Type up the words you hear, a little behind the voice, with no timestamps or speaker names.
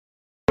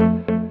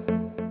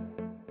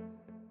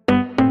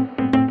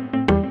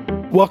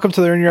Welcome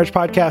to the Earn Your Edge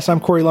podcast. I'm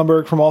Corey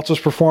Lundberg from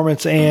Altus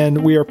Performance,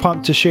 and we are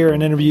pumped to share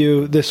an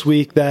interview this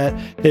week that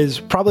is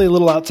probably a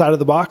little outside of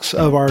the box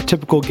of our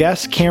typical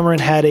guests. Cameron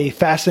had a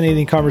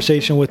fascinating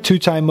conversation with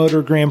two-time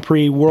Motor Grand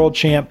Prix world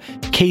champ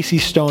Casey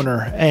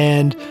Stoner.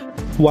 And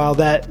while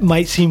that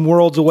might seem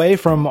worlds away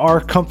from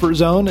our comfort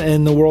zone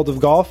in the world of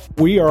golf,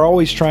 we are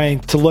always trying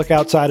to look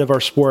outside of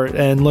our sport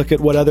and look at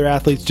what other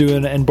athletes do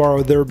and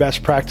borrow their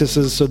best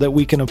practices so that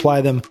we can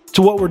apply them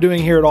to what we're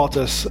doing here at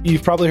Altus.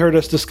 You've probably heard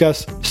us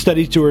discuss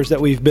study tours that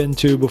we've been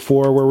to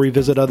before where we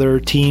visit other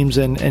teams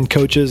and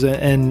coaches.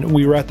 And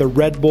we were at the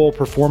Red Bull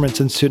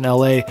Performance Institute in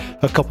LA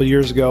a couple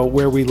years ago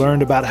where we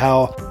learned about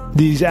how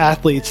these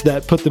athletes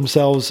that put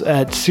themselves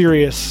at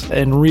serious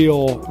and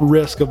real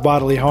risk of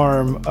bodily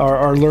harm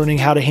are learning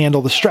how to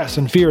handle the stress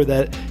and fear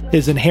that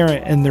is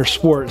inherent in their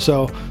sport.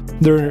 So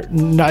they're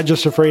not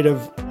just afraid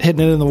of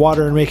hitting it in the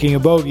water and making a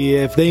bogey.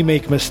 If they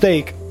make a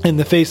mistake in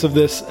the face of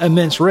this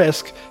immense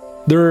risk,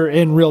 they're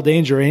in real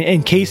danger.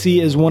 And Casey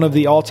is one of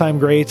the all-time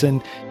greats.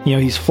 And,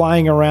 he's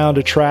flying around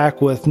a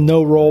track with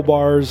no roll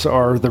bars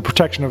or the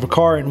protection of a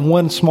car. And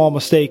one small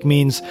mistake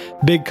means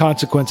big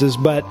consequences.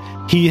 But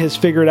he has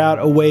figured out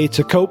a way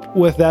to cope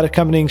with that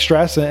accompanying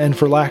stress and,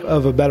 for lack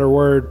of a better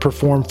word,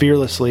 perform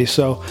fearlessly.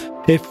 So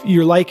if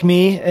you're like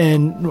me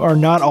and are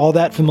not all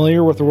that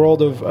familiar with the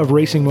world of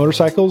racing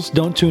motorcycles,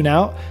 don't tune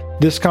out.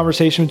 This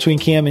conversation between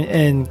Cam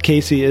and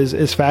Casey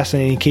is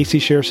fascinating. Casey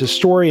shares his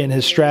story and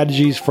his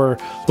strategies for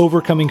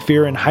overcoming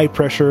fear in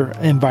high-pressure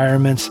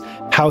environments,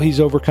 how he's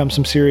overcome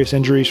some serious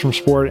injuries from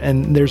sport,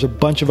 and there's a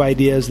bunch of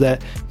ideas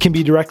that can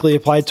be directly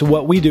applied to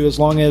what we do as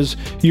long as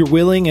you're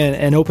willing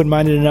and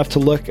open-minded enough to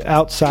look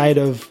outside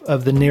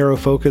of the narrow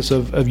focus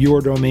of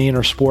your domain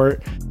or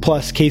sport.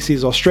 Plus, Casey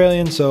is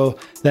Australian, so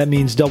that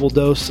means double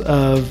dose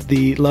of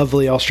the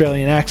lovely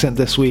Australian accent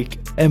this week.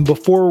 And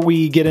before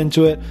we get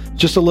into it,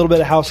 just a little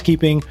bit of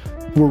housekeeping.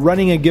 We're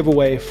running a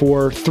giveaway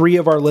for 3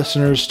 of our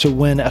listeners to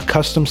win a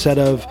custom set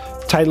of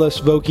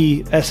Titleist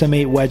Vokey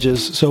SM8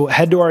 wedges. So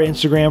head to our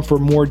Instagram for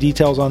more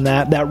details on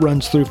that. That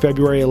runs through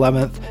February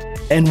 11th.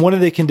 And one of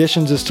the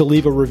conditions is to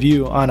leave a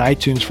review on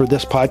iTunes for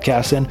this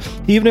podcast. And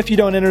even if you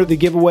don't enter the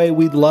giveaway,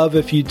 we'd love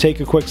if you take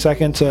a quick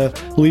second to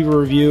leave a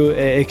review.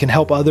 It can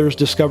help others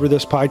discover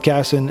this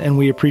podcast, and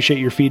we appreciate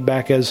your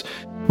feedback as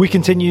we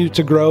continue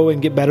to grow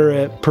and get better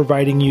at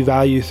providing you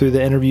value through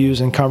the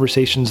interviews and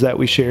conversations that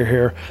we share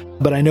here.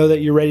 But I know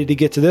that you're ready to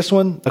get to this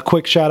one. A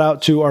quick shout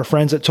out to our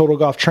friends at Total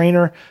Golf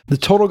Trainer. The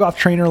Total Golf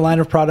Trainer line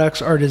of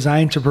products are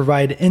designed to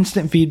provide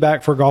instant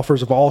feedback for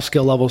golfers of all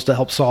skill levels to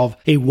help solve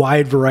a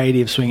wide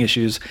variety of swing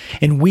issues.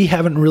 And we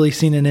haven't really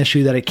seen an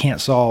issue that it can't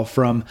solve,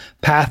 from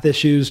path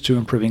issues to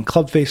improving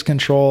club face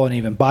control and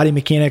even body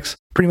mechanics.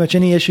 Pretty much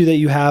any issue that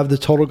you have, the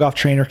Total Golf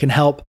Trainer can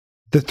help.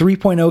 The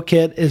 3.0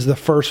 kit is the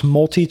first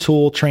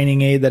multi-tool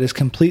training aid that is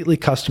completely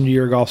custom to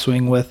your golf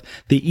swing with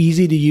the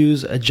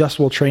easy-to-use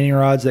adjustable training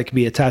rods that can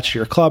be attached to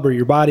your club or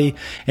your body,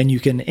 and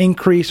you can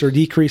increase or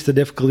decrease the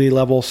difficulty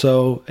level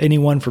so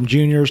anyone from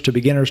juniors to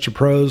beginners to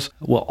pros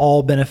will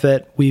all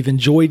benefit. We've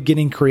enjoyed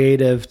getting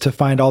creative to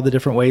find all the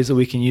different ways that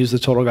we can use the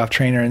Total Golf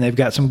Trainer, and they've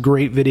got some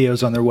great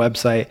videos on their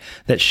website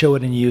that show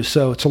it in use.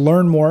 So to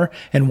learn more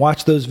and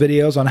watch those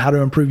videos on how to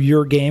improve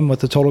your game with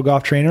the Total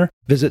Golf Trainer,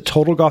 visit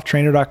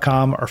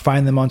TotalGolfTrainer.com or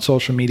find them on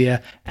social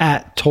media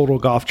at Total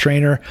Golf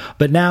Trainer.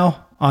 But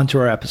now, on to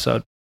our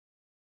episode.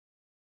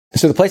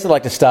 So the place I'd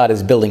like to start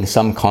is building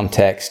some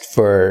context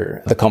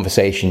for the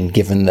conversation,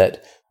 given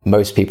that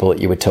most people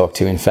that you would talk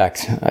to, in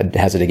fact, I'd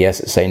hazard a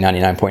guess at say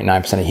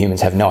 99.9% of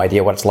humans have no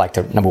idea what it's like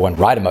to, number one,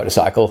 ride a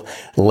motorcycle,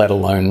 let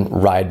alone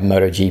ride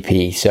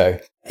MotoGP. So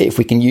if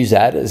we can use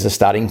that as a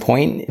starting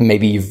point,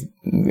 maybe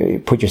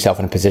you've put yourself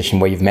in a position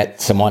where you've met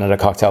someone at a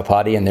cocktail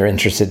party and they're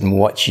interested in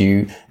what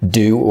you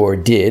do or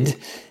did,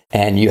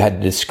 and you had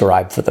to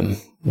describe for them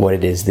what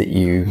it is that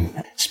you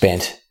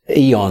spent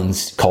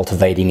eons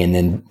cultivating and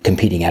then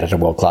competing at a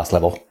world-class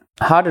level.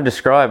 Hard to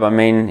describe. I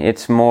mean,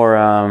 it's more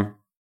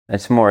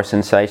a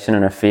sensation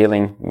and a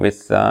feeling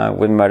with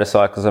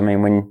motorcycles. I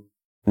mean, when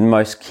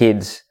most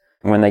kids,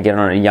 when they get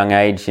on at a young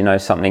age,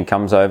 something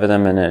comes over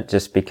them and it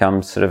just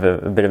becomes sort of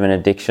a bit of an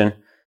addiction.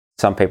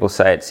 Some people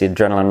say it's the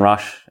adrenaline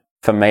rush.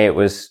 For me, it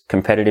was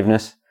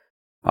competitiveness.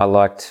 I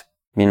liked,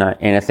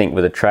 anything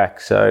with a track.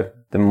 So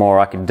the more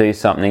I could do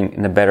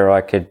something, the better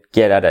I could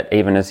get at it,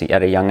 even at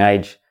a young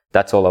age.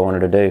 That's all I wanted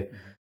to do.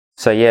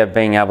 So yeah,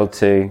 being able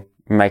to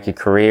make a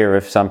career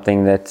of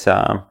something that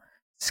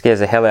scares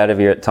the hell out of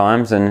you at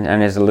times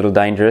and is a little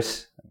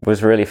dangerous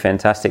was really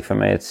fantastic for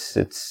me.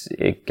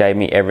 It gave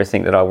me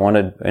everything that I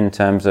wanted in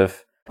terms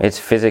of it's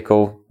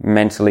physical,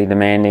 mentally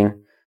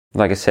demanding.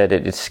 Like I said,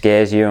 it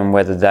scares you, and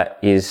whether that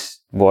is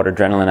what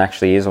adrenaline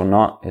actually is or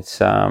not,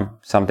 it's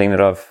something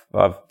that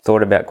I've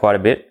thought about quite a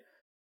bit.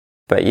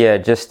 But yeah,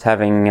 just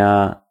having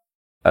a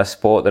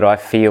sport that I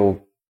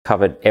feel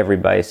covered every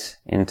base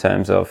in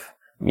terms of,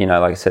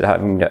 like I said,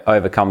 having to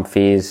overcome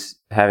fears,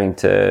 having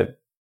to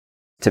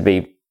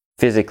be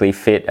physically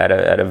fit at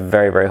a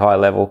very, very high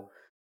level.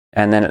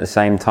 And then at the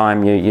same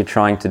time, you're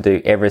trying to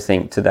do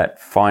everything to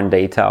that fine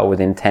detail with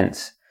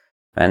intense.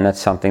 And that's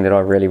something that I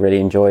really, really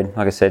enjoyed.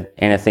 Like I said,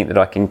 anything that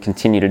I can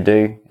continue to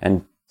do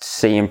and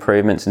see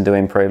improvements and do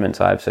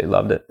improvements, I absolutely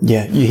loved it.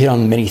 Yeah, you hit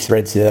on many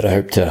threads there that I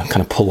hope to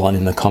kind of pull on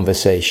in the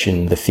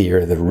conversation: the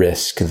fear, the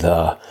risk,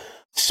 the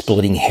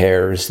splitting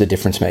hairs, the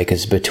difference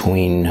makers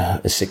between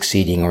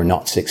succeeding or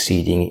not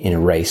succeeding in a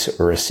race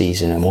or a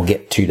season. And we'll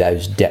get to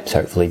those depths,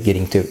 hopefully,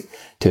 getting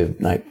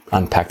to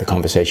unpack the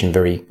conversation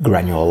very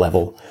granular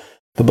level.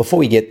 But before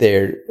we get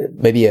there,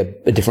 maybe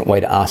a different way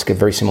to ask a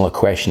very similar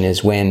question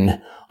is,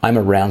 when I'm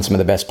around some of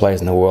the best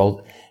players in the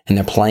world and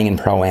they're playing in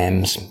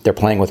pro-ams, they're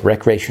playing with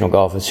recreational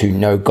golfers who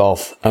know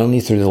golf only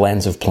through the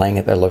lens of playing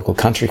at their local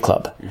country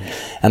club.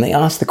 And they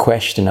ask the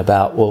question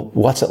about, well,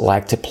 what's it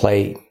like to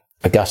play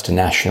Augusta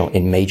National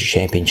in major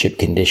championship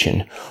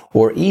condition?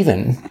 Or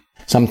even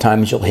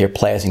sometimes you'll hear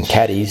players and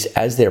caddies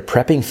as they're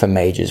prepping for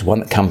majors. One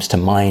that comes to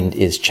mind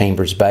is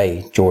Chambers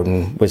Bay.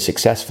 Jordan was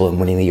successful in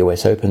winning the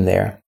US Open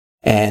there.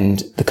 And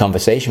the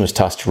conversation was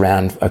tossed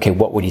around, okay,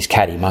 what would his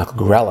caddy, Michael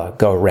Grella,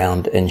 go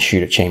around and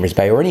shoot at Chambers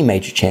Bay, or any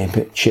major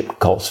championship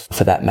golf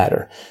for that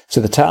matter? So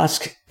the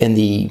task and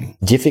the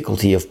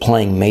difficulty of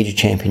playing major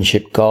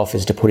championship golf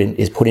is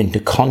put into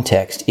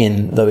context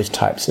in those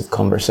types of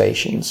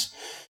conversations.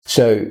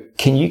 So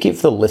can you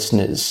give the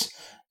listeners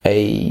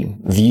a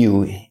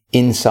view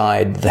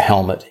inside the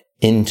helmet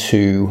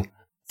into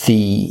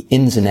the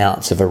ins and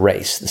outs of a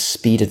race, the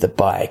speed of the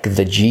bike,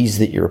 the G's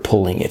that you're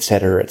pulling, et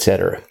cetera, et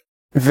cetera?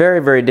 Very,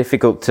 very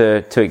difficult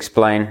to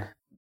explain.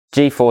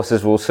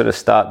 G-forces will sort of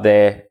start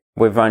there.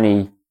 We've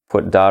only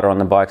put data on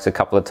the bikes a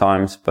couple of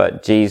times,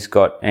 but G's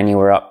got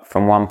anywhere up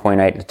from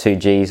 1.8 to 2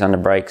 G's under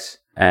brakes.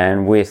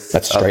 And with...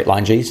 That's straight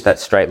line G's?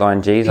 That's straight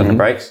line G's under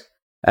brakes.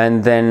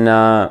 And then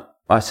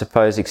I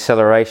suppose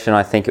acceleration,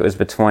 I think it was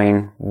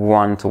between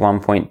 1 to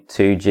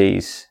 1.2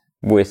 G's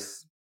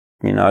with,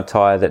 a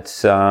tyre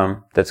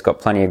that's got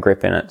plenty of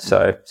grip in it.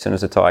 So as soon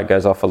as the tyre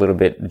goes off a little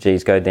bit, the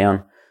G's go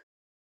down.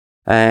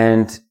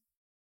 And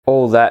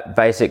all that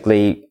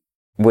basically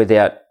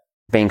without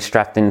being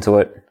strapped into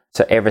it.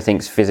 So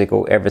everything's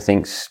physical,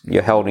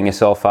 you're holding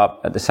yourself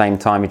up. At the same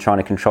time, you're trying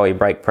to control your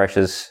brake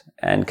pressures,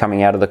 and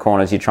coming out of the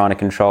corners, you're trying to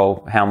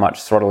control how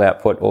much throttle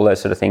output, all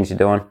those sort of things you're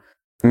doing.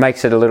 It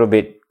makes it a little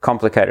bit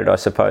complicated, I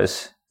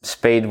suppose.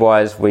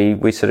 Speed-wise,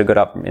 we sort of got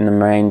up in the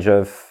range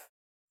of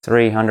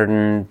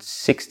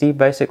 360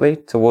 basically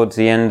towards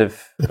the end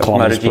of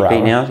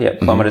MotoGP now. Yeah,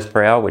 kilometers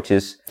per hour, which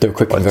is the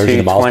quick conversion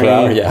of miles per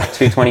hour. Yeah,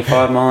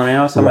 225 mile an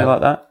hour, something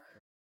like that.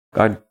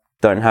 I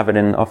don't have it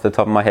off the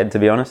top of my head, to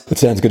be honest. It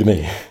sounds good to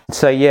me.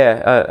 So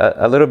yeah,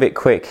 a little bit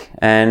quick,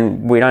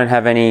 and we don't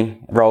have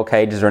any roll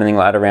cages or anything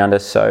like that around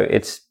us, so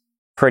it's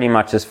pretty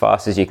much as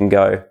fast as you can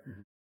go.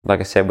 Like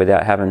I said,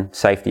 without having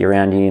safety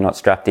around you, you're not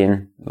strapped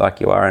in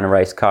like you are in a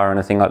race car or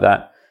anything like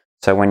that.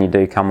 So when you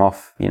do come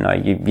off,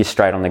 you're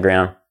straight on the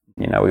ground.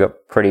 We've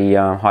got pretty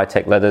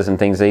high-tech leathers and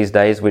things these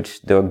days,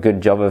 which do a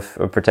good job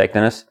of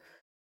protecting us.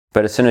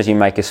 But as soon as you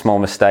make a small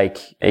mistake,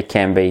 it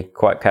can be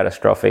quite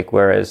catastrophic.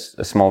 Whereas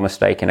a small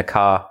mistake in a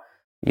car,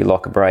 you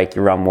lock a brake,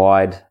 you run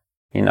wide,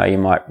 you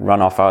might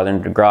run off either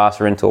into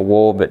grass or into a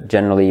wall, but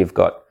generally you've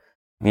got,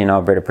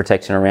 a bit of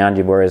protection around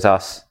you. Whereas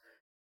us,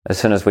 as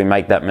soon as we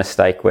make that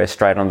mistake, we're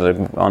straight onto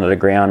the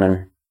ground.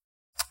 And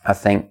I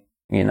think,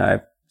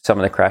 some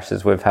of the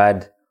crashes we've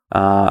had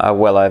are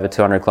well over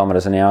 200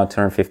 kilometers an hour,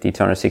 250,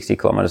 260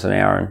 kilometers an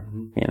hour.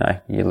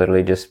 And, you're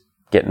literally just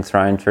getting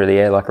thrown through the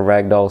air like a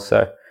rag doll.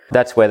 So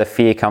that's where the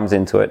fear comes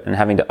into it, and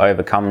having to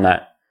overcome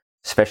that,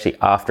 especially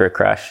after a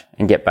crash,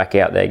 and get back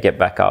out there, get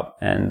back up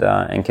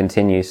and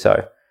continue.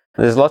 So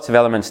there's lots of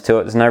elements to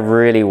it. There's no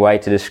really way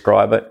to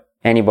describe it.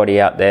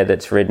 Anybody out there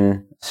that's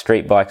ridden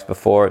street bikes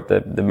before,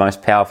 the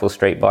most powerful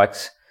street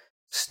bikes,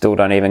 still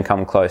don't even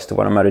come close to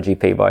what a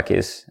MotoGP bike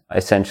is.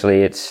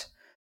 Essentially, it's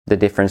the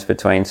difference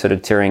between sort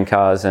of touring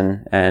cars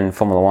and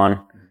Formula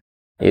One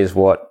is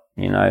what,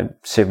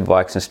 super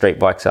bikes and street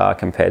bikes are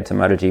compared to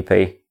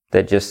MotoGP.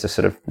 They're just a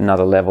sort of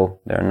another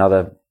level. They're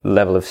another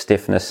level of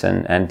stiffness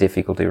and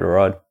difficulty to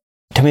ride.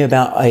 Tell me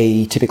about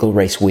a typical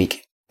race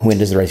week. When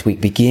does the race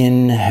week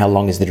begin? How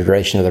long is the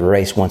duration of the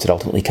race once it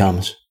ultimately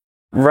comes?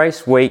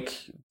 Race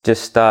week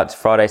just starts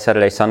Friday,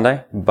 Saturday,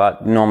 Sunday,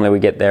 but normally we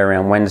get there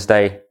around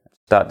Wednesday,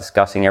 start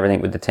discussing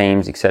everything with the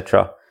teams,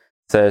 etc.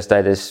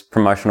 Thursday there's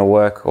promotional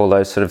work, all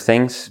those sort of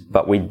things,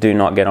 but we do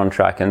not get on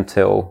track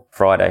until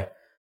Friday.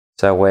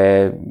 So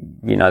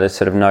there's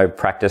sort of no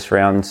practice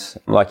rounds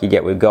like you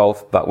get with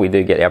golf, but we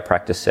do get our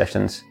practice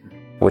sessions,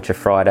 which are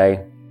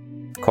Friday,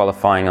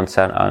 qualifying on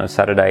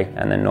Saturday,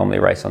 and then normally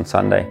race on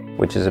Sunday,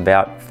 which is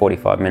about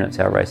 45 minutes,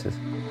 our races.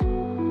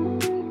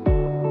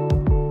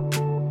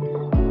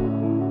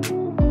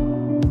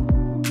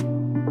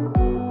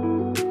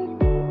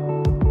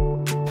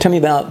 Tell me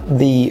about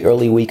the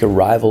early week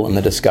arrival and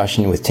the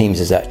discussion with teams.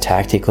 Is that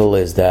tactical?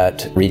 Is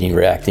that reading,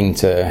 reacting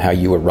to how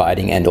you were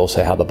riding and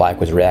also how the bike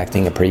was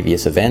reacting a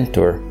previous event?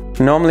 Or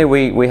normally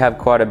we have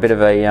quite a bit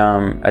of a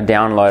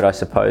download, I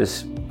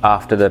suppose,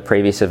 after the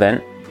previous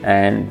event.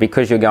 And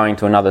because you're going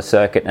to another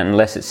circuit,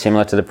 unless it's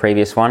similar to the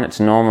previous one,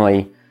 it's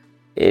normally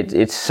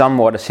it's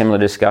somewhat a similar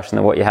discussion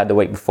to what you had the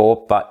week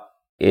before, but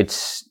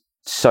it's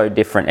so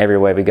different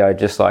everywhere we go,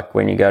 just like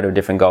when you go to a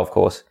different golf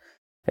course.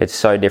 It's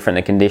so different,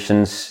 the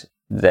conditions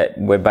that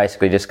we're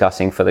basically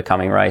discussing for the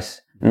coming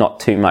race, not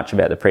too much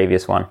about the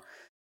previous one.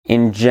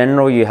 In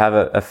general, you have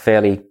a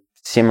fairly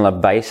similar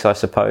base, I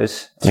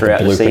suppose,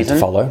 throughout the season. To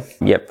follow.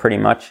 Yeah, pretty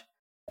much.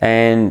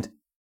 And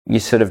you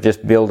sort of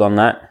just build on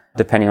that,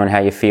 depending on how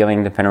you're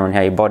feeling, depending on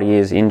how your body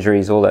is,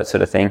 injuries, all that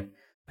sort of thing.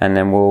 And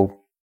then we'll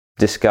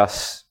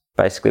discuss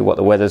basically what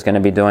the weather's going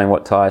to be doing,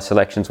 what tyre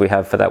selections we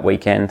have for that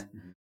weekend,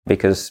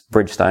 because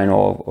Bridgestone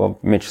or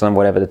Michelin,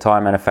 whatever the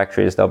tyre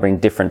manufacturer is, they'll bring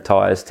different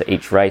tyres to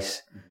each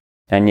race.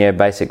 And yeah,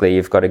 basically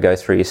you've got to go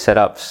through your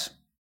setups.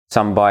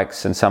 Some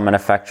bikes and some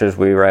manufacturers,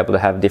 we were able to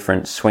have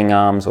different swing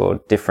arms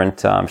or different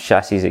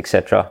chassis,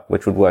 etc.,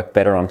 which would work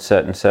better on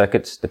certain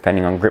circuits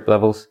depending on grip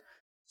levels.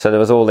 So there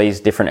was all these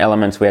different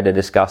elements we had to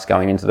discuss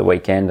going into the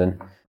weekend.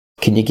 And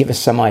can you give us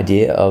some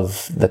idea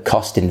of the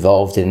cost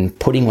involved in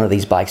putting one of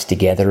these bikes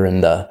together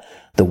and the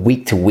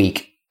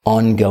week-to-week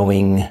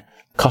ongoing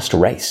cost to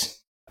race?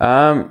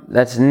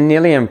 That's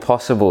nearly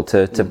impossible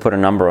to put a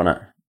number on it.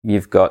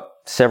 You've got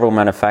several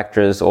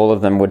manufacturers, all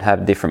of them would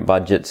have different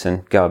budgets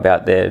and go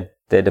about their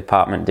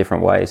department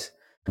different ways.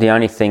 The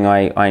only thing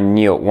I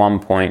knew at one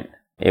point,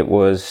 it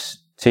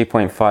was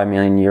 2.5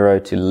 million euro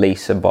to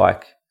lease a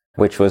bike,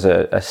 which was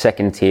a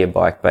second tier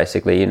bike,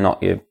 basically,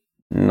 not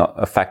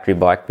a factory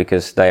bike,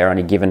 because they are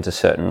only given to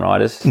certain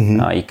riders.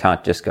 Mm-hmm. You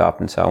can't just go up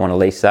and say, I want to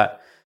lease that.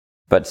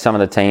 But some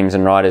of the teams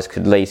and riders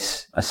could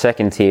lease a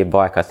second tier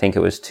bike. I think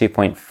it was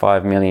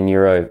 2.5 million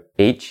euro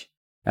each.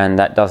 And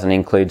that doesn't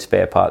include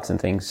spare parts and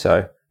things.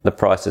 So the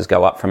prices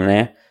go up from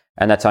there.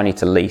 And that's only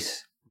to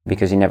lease,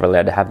 because you're never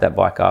allowed to have that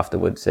bike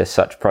afterwards. There's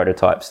such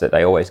prototypes that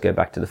they always go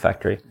back to the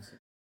factory.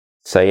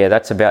 So yeah,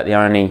 that's about the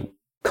only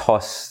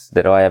costs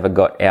that I ever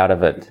got out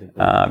of it,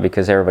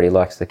 because everybody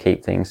likes to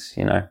keep things,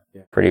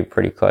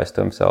 pretty close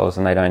to themselves,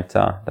 and they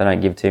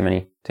don't give too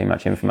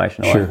much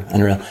information away. Sure,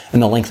 unreal.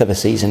 And the length of a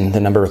season, the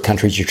number of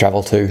countries you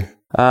travel to?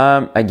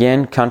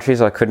 Again, countries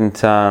I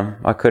couldn't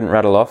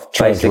rattle off.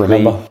 Trying to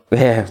remember.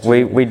 Yeah,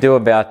 we do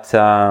about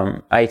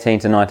 18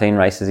 to 19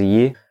 races a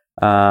year.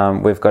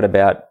 We've got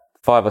about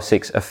 5 or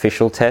 6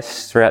 official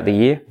tests throughout the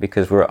year,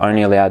 because we're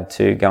only allowed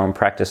to go and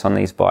practice on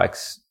these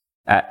bikes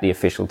at the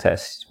official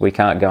tests. We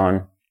can't go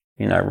and,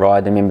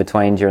 ride them in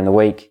between during the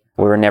week.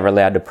 We were never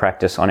allowed to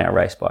practice on our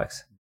race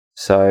bikes.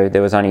 So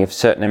there was only a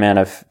certain amount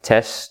of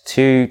tests,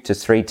 2 to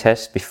 3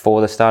 tests before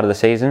the start of the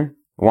season,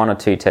 1 or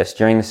 2 tests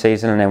during the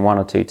season, and then 1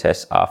 or 2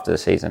 tests after the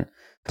season,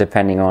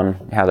 depending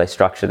on how they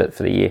structured it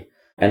for the year.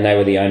 And they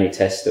were the only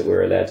tests that we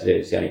were allowed to do.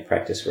 It's the only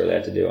practice we're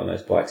allowed to do on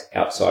those bikes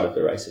outside of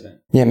the race event.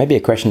 Yeah, maybe a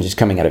question just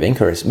coming out of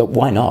Inca is, but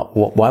why not?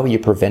 Why were you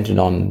prevented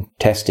on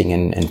testing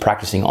and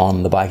practicing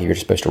on the bike you're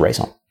supposed to race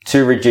on?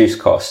 To reduce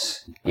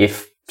costs.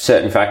 If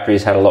certain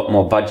factories had a lot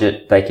more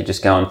budget, they could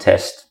just go and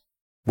test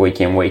week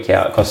in, week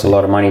out. It costs a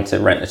lot of money to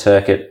rent the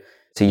circuit,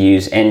 to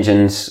use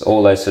engines,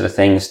 all those sort of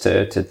things,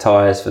 to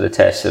tyres for the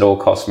tests. It all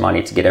costs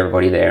money to get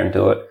everybody there and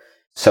do it.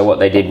 So what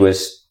they did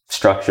was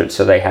structure it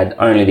so they had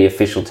only the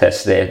official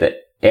tests there that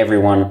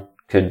everyone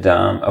could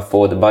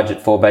afford the budget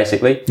for,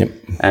 basically. Yep.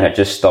 And it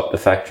just stopped the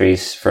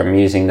factories from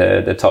using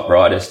the top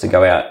riders to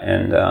go out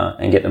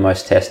and get the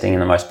most testing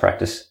and the most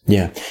practice.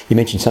 Yeah. You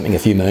mentioned something a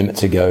few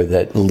moments ago,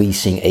 that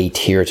leasing a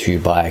Tier 2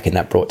 bike, and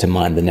that brought to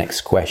mind the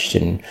next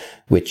question,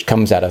 which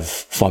comes out of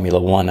Formula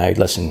One. I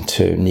listened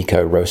to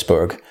Nico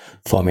Rosberg,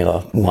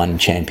 Formula One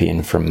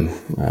champion from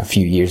a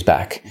few years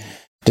back.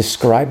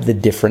 Describe the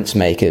difference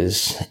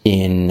makers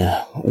in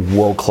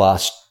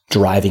world-class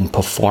driving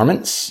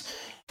performance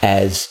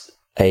as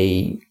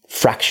a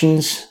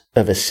fractions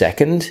of a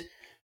second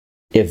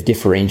of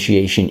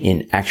differentiation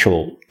in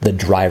the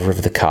driver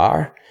of the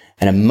car,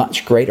 and a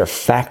much greater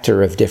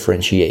factor of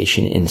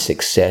differentiation in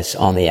success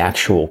on the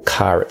actual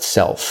car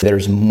itself.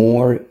 There's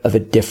more of a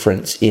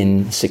difference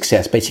in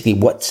success. Basically,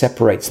 what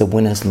separates the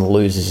winners and the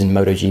losers in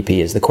MotoGP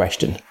is the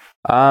question.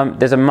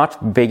 There's a much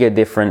bigger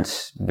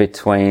difference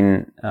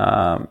between,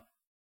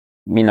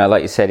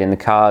 like you said, in the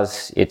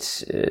cars,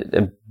 it's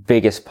the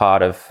biggest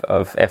part of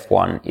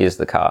F1 is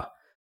the car.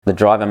 The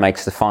driver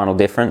makes the final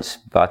difference,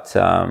 but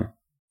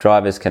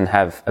drivers can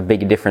have a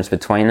big difference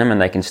between them,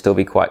 and they can still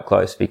be quite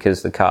close,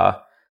 because the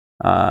car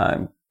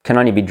can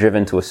only be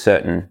driven to a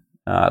certain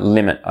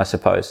limit, I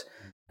suppose.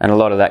 And a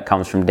lot of that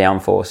comes from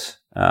downforce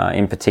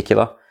in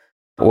particular.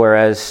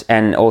 Whereas,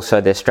 and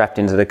also they're strapped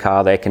into the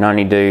car, they can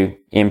only do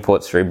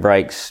inputs through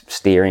brakes,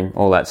 steering,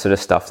 all that sort of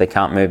stuff. They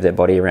can't move their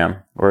body around.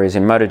 Whereas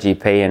in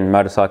MotoGP and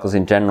motorcycles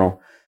in general,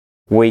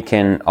 we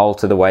can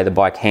alter the way the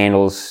bike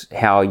handles,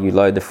 how you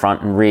load the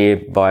front and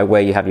rear by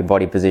where you have your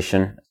body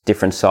position,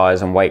 different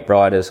size and weight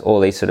riders, all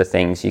these sort of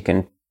things. You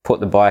can put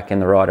the bike and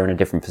the rider in a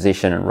different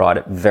position and ride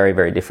it very,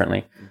 very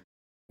differently.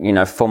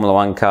 Formula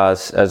One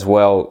cars as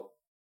well,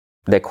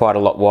 they're quite a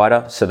lot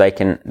wider, so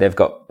they've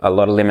got a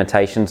lot of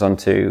limitations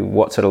onto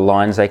what sort of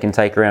lines they can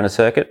take around a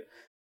circuit.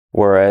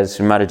 Whereas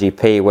in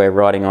MotoGP, we're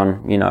riding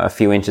on, a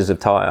few inches of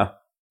tyre.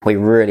 We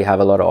really have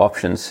a lot of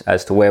options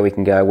as to where we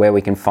can go, where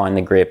we can find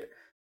the grip,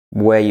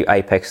 where you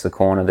apex the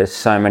corner. There's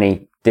so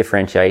many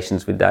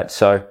differentiations with that.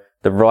 So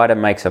the rider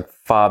makes a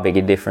far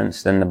bigger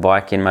difference than the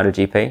bike in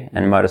MotoGP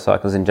and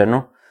motorcycles in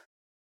general.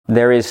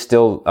 There is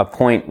still a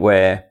point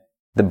where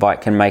the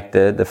bike can make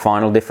the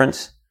final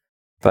difference,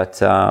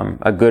 but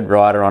a good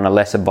rider on a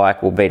lesser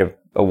bike will beat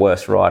a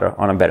worse rider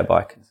on a better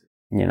bike,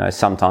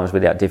 sometimes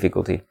without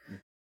difficulty.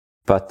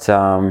 But,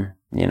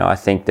 I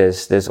think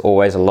there's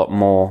always a lot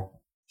more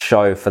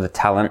show for the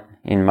talent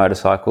in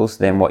motorcycles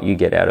than what you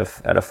get out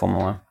of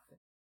Formula One.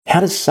 How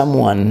does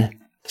someone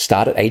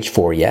start at age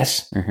 4,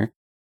 yes,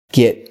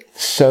 get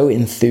so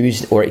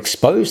enthused or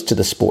exposed to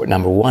the sport,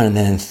 number one, and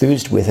then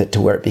enthused with it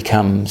to where it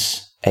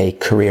becomes a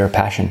career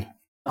passion?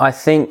 I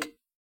think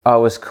I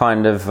was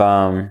kind of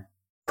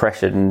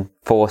pressured and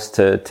forced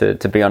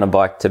to be on a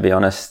bike, to be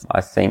honest.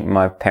 I think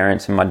my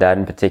parents and my dad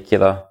in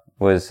particular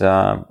was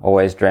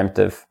always dreamt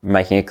of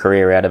making a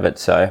career out of it.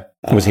 So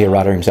was he a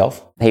rider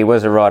himself? He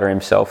was a rider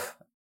himself.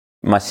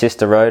 My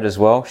sister rode as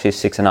well.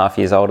 She's 6.5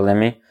 years older than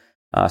me.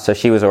 So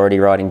she was already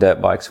riding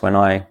dirt bikes when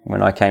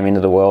I came into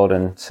the world,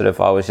 and sort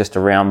of I was just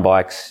around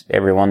bikes.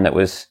 Everyone that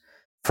was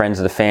friends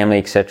of the family,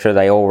 etc.,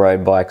 they all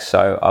rode bikes.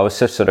 So I was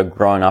just sort of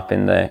growing up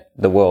in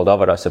the world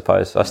of it, I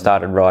suppose. I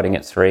started riding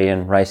at 3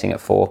 and racing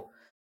at 4.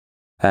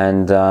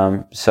 And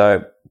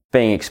so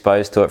being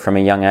exposed to it from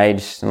a young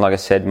age, and like I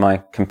said, my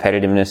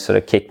competitiveness sort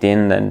of kicked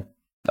in, and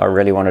I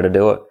really wanted to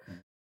do it.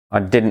 I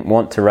didn't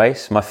want to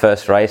race. My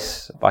first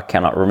race, I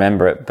cannot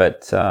remember it,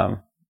 but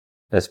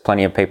there's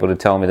plenty of people to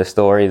tell me the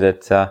story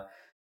that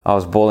I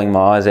was bawling my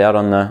eyes out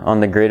on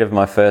the grid of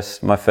my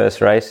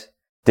first race.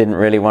 Didn't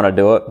really want to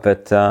do it,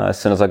 but as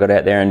soon as I got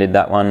out there and did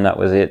that one, that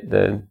was it.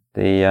 The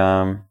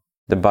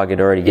bug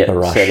had already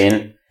set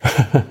in.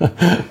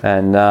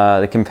 And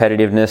the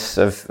competitiveness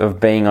of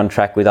being on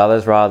track with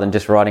others rather than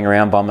just riding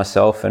around by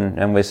myself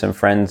and with some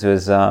friends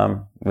was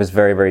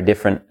very, very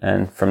different.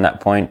 And from that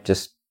point,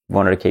 just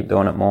wanted to keep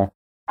doing it more.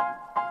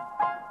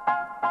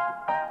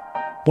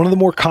 One of the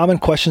more common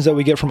questions that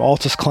we get from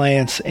Altus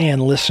clients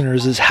and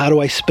listeners is, how do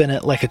I spin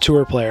it like a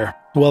tour player?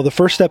 Well, the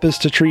first step is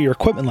to treat your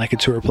equipment like a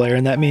tour player,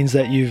 and that means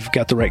that you've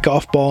got the right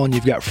golf ball and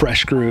you've got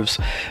fresh grooves.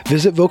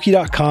 Visit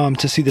Vokey.com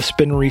to see the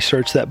spin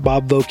research that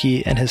Bob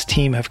Vokey and his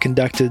team have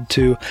conducted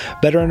to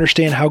better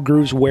understand how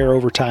grooves wear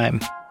over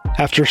time.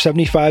 After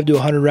 75 to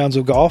 100 rounds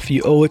of golf,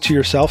 you owe it to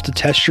yourself to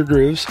test your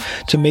grooves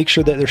to make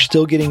sure that they're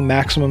still getting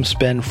maximum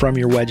spin from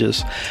your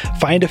wedges.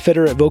 Find a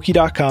fitter at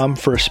Vokey.com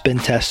for a spin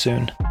test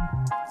soon.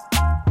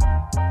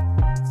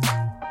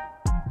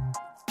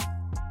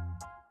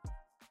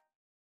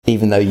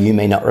 Even though you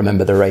may not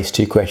remember the race,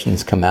 2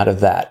 questions come out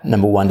of that.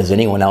 Number 1, does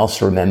anyone else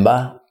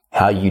remember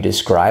how you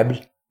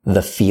described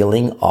the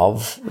feeling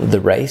of the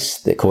race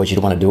that caused you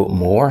to want to do it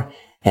more?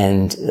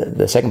 And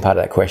the second part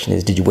of that question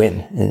is, did you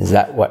win? And is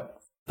that what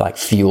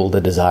fueled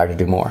the desire to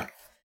do more?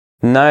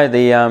 No,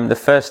 the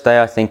first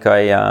day I think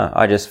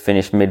I just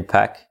finished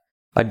mid-pack.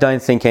 I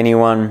don't think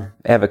anyone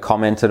ever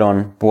commented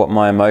on what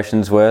my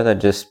emotions were. They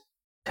just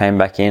came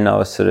back in. I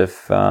was sort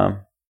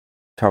of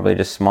probably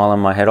just smiling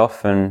my head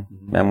off and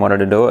wanted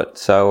to do it.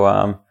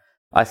 So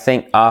I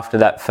think after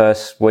that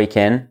first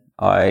weekend,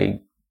 from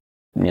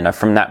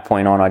that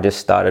point on, I just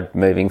started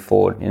moving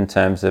forward in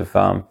terms of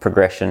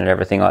progression and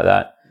everything like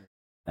that.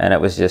 And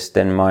it was just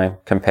then my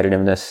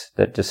competitiveness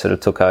that just sort of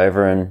took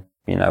over, and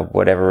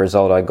whatever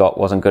result I got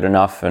wasn't good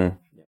enough, and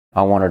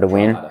I wanted to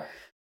win.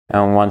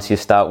 And once you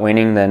start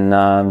winning, then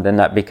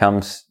that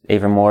becomes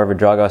even more of a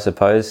drug, I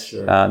suppose,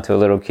 to a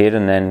little kid.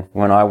 And then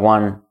when I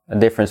won, the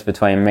difference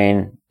between me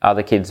and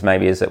other kids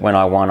maybe is that when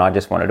I won, I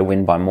just wanted to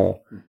win by more.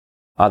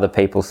 Other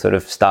people sort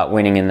of start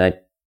winning and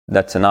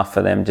that's enough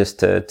for them just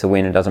to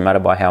win. It doesn't matter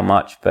by how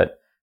much. But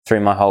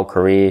through my whole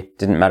career,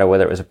 didn't matter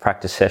whether it was a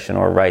practice session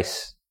or a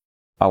race,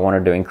 I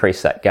wanted to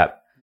increase that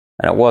gap.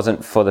 And it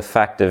wasn't for the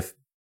fact of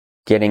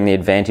getting the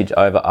advantage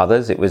over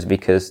others. It was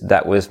because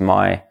that was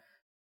my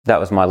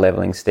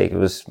leveling stick. It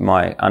was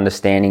my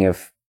understanding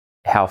of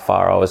how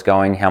far I was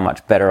going, how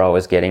much better I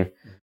was getting.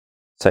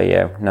 So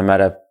yeah, no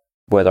matter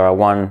whether I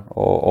won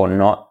or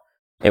not,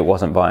 it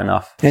wasn't by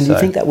enough. And do you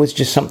think that was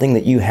just something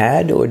that you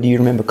had, or do you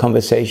remember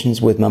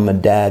conversations with mum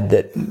and dad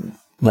that,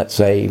 let's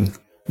say,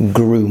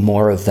 grew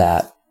more of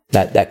that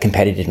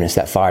competitiveness,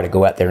 that fire to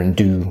go out there and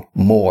do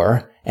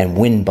more and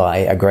win by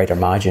a greater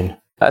margin?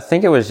 I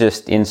think it was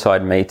just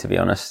inside me, to be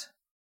honest.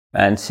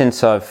 And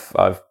since I've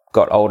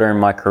got older in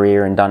my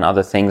career and done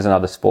other things in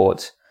other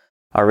sports,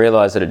 I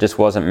realized that it just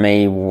wasn't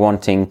me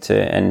wanting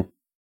to and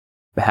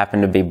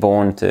happened to be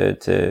born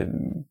to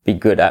be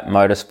good at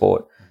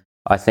motorsport.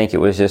 I think it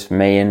was just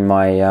me and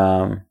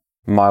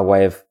my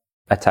way of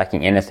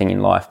attacking anything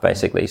in life,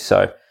 basically.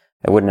 So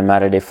it wouldn't have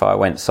mattered if I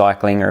went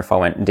cycling or if I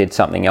went and did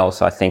something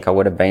else. I think I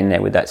would have been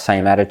there with that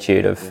same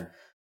attitude of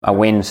a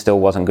win still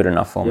wasn't good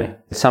enough for me.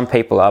 Some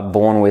people are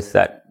born with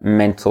that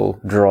mental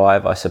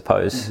drive, I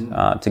suppose,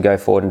 to go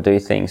forward and do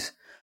things.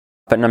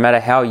 But no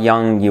matter how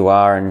young you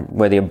are and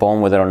whether you're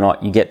born with it or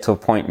not, you get to a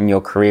point in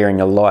your career and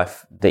your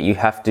life that you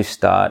have to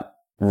start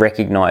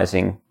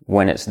recognizing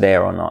when it's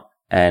there or not.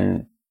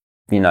 And,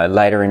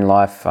 later in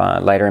life,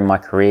 later in my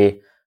career,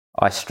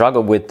 I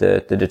struggled with the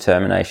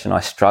determination.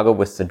 I struggled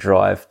with the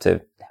drive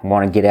to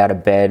want to get out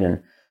of bed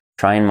and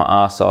train my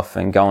ass off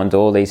and go and do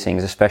all these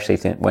things, especially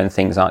when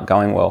things aren't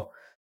going well.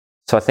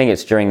 So I think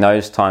it's during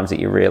those times that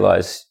you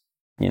realize,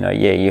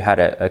 you had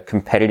a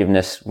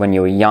competitiveness when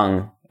you were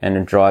young and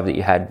a drive that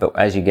you had, but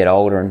as you get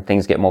older and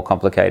things get more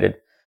complicated,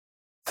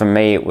 for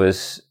me, it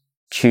was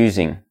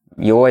choosing.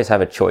 You always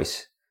have a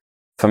choice.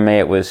 For me,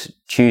 it was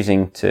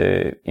choosing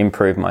to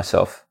improve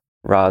myself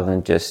rather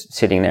than just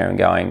sitting there and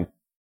going,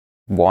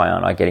 why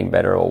aren't I getting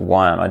better, or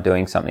why aren't I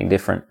doing something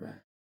different?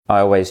 I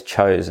always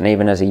chose, and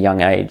even as a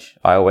young age,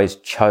 I always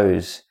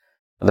chose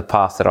the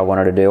path that I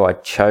wanted to do. I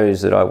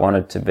chose that I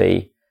wanted to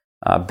be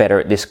better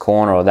at this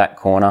corner or that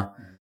corner.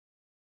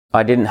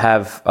 I didn't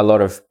have a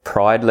lot of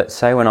pride, let's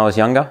say, when I was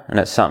younger, and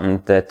it's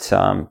something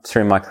that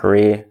through my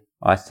career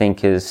I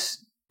think has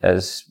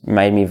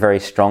made me very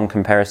strong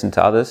comparison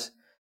to others.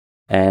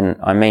 And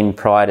I mean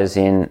pride as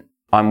in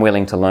I'm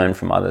willing to learn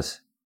from others.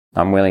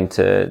 I'm willing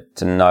to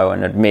know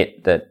and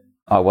admit that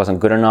I wasn't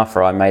good enough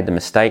or I made the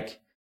mistake.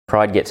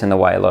 Pride gets in the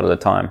way a lot of the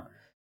time.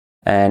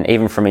 And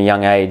even from a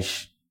young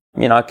age,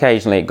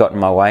 occasionally it got in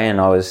my way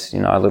and I was,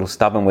 a little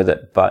stubborn with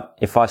it. But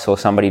if I saw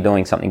somebody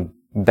doing something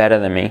better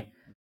than me,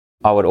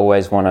 I would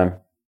always want to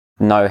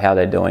know how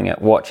they're doing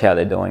it, watch how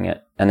they're doing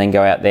it, and then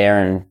go out there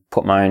and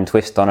put my own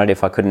twist on it.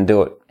 If I couldn't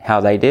do it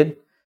how they did,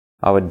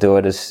 I would do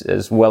it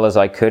as well as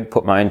I could,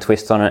 put my own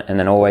twist on it, and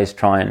then always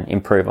try and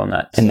improve on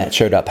that. And that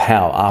showed up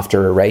how?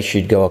 After a race,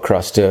 you'd go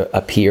across to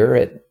a peer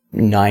at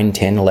 9,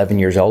 10, 11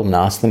 years old and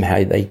ask them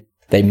how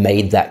they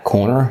made that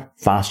corner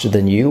faster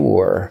than you,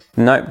 or?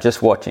 Nope,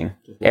 just watching.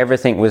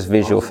 Everything was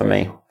visual for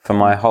me. For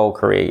my whole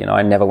career,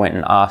 I never went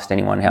and asked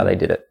anyone how they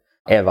did it,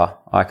 ever.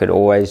 I could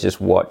always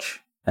just watch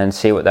and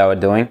see what they were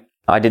doing.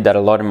 I did that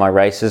a lot in my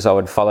races. I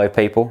would follow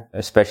people,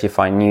 especially if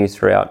I knew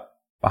throughout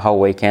a whole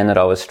weekend that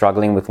I was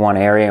struggling with one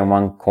area in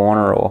one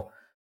corner or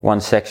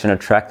one section of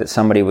track that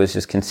somebody was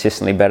just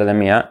consistently better than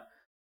me at.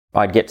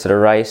 I'd get to the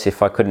race.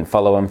 If I couldn't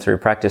follow them through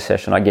practice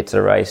session, I'd get to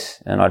the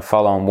race and I'd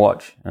follow and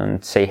watch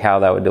and see how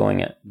they were doing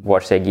it.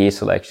 Watch their gear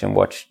selection,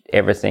 watch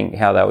everything,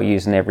 how they were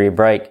using every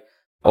brake,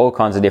 all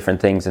kinds of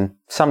different things. And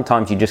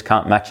sometimes you just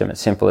can't match them.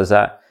 It's simple as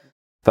that.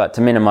 But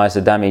to minimize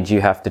the damage,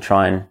 you have to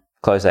try and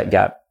close that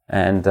gap.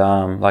 And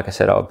like I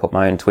said, I would put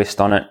my own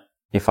twist on it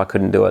if I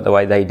couldn't do it the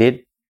way they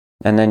did.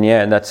 And then,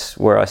 that's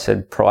where I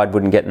said pride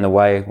wouldn't get in the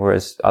way,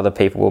 whereas other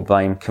people will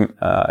blame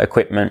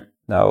equipment.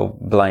 They'll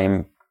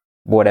blame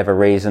whatever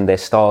reason, their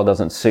style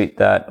doesn't suit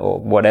that or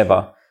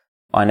whatever.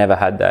 I never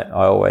had that.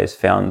 I always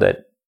found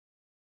that,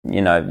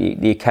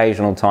 the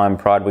occasional time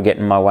pride would get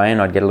in my way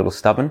and I'd get a little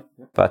stubborn.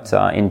 But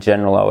in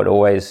general, I would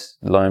always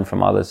learn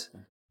from others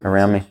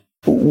around me.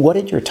 What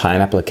did your time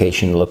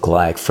application look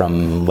like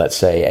from, let's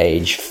say,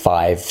 age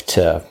 5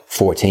 to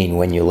 14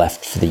 when you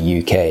left for the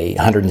UK?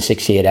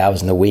 168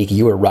 hours in the week,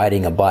 you were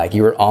riding a bike.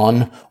 You were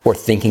on or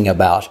thinking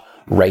about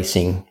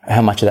racing.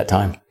 How much of that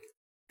time?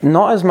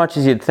 Not as much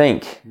as you'd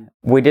think.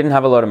 We didn't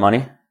have a lot of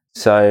money.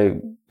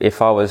 So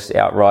if I was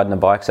out riding the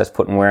bikes, that's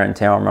putting wear and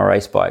tear on my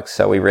race bikes.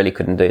 So we really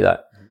couldn't do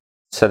that.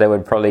 So there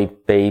would probably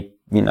be,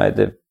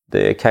 the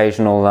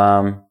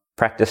occasional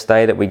practice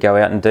day that we go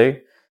out and do.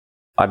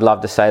 I'd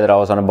love to say that I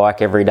was on a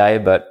bike every day,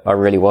 but I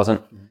really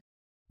wasn't.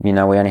 We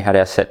only had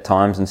our set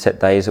times and set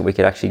days that we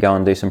could actually go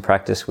and do some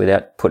practice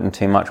without putting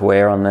too much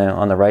wear on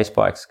the race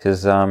bikes.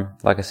 Because,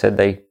 like I said,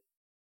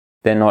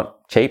 they're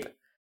not cheap.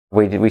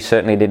 We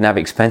certainly didn't have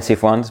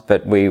expensive ones,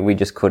 but we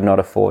just could not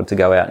afford to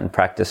go out and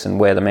practice and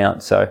wear them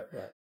out. So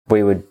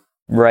we would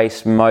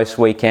race most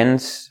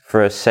weekends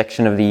for a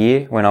section of the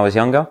year when I was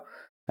younger,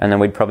 and then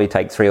we'd probably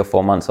take 3 or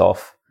 4 months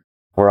off,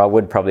 where I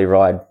would probably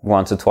ride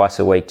once or twice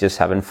a week, just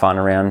having fun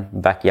around the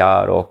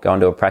backyard or going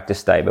to a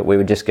practice day. But we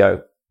would just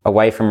go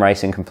away from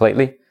racing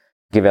completely,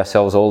 give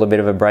ourselves all a bit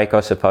of a break,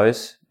 I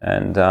suppose,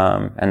 and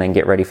then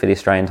get ready for the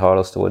Australian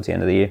titles towards the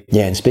end of the year.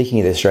 Yeah, and speaking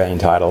of the Australian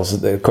titles,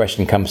 the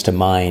question comes to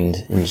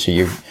mind, and so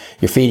you're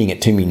feeding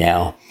it to me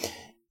now.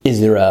 Is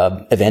there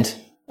a event,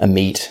 a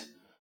meet,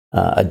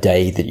 a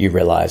day that you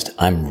realized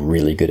I'm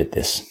really good at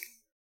this?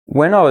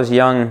 When I was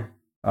young,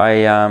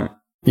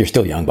 You're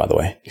still young, by the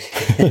way.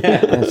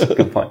 That's a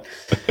good point.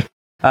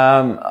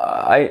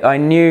 I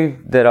knew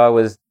that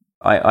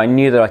I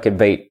knew that I could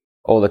beat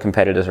all the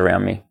competitors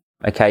around me.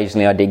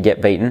 Occasionally I did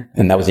get beaten.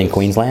 And that was in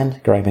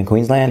Queensland, growing up in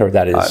Queensland, or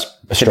that is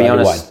Australia-wide? To be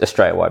honest,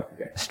 Australia-wide.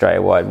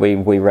 Australia-wide.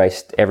 We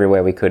raced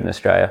everywhere we could in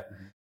Australia.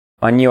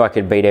 I knew I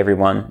could beat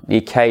everyone. The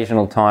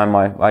occasional time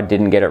I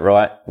didn't get it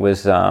right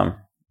was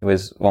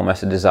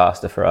almost a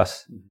disaster for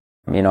us.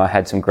 I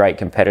had some great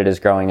competitors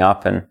growing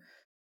up,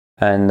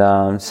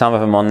 and some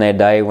of them on their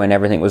day when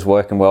everything was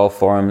working well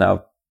for them, they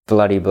were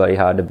bloody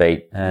hard to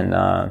beat. And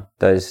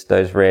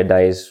those rare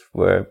days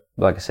were,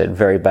 like I said,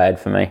 very bad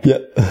for me.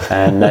 Yep.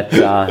 And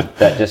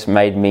that just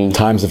made me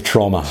times of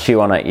trauma.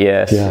 Chew on it.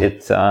 Yes, yeah.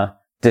 It's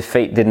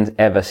defeat didn't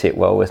ever sit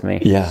well with me.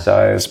 Yeah.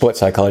 So sports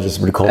psychologists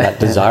would call that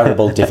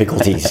desirable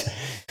difficulties.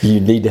 You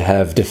need to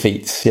have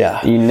defeats.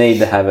 Yeah. You need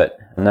to have it,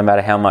 no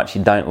matter how much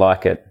you don't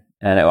like it.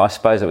 And I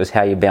suppose it was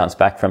how you bounce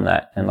back from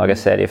that. And like I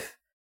said, if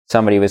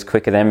somebody was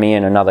quicker than me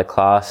in another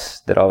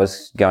class that I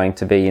was going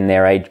to be in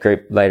their age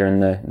group later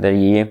in the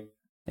year,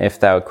 if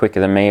they were quicker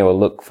than me or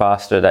look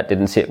faster, that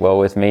didn't sit well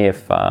with me.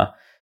 If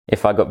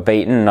I got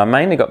beaten, I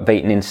mainly got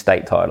beaten in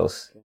state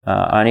titles.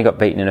 I only got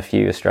beaten in a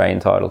few Australian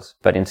titles,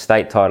 but in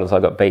state titles I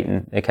got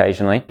beaten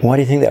occasionally. Why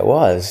do you think that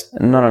was?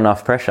 Not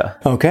enough pressure.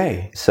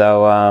 Okay.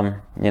 So,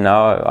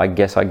 I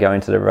guess I go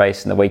into the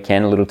race in the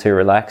weekend a little too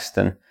relaxed,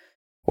 and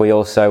we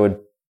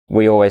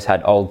always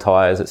had old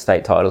tyres at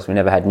state titles. We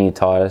never had new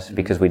tyres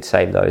because we'd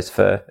save those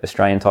for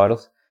Australian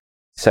titles.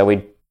 So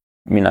we'd,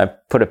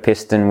 put a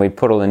piston, we'd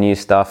put all the new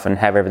stuff and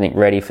have everything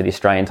ready for the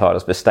Australian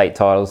titles. But state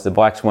titles, the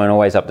bikes weren't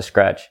always up to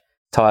scratch.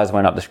 Tyres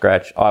weren't up to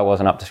scratch. I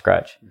wasn't up to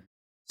scratch.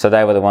 So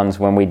they were the ones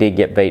when we did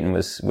get beaten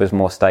was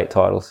more state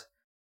titles.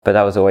 But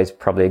that was always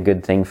probably a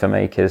good thing for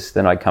me because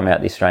then I'd come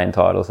out the Australian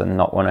titles and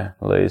not want to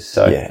lose.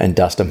 So yeah, and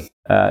dust them.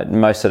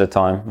 Most of the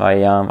time.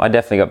 I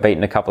definitely got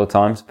beaten a couple of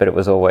times, but it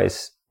was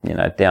always,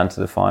 down to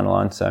the final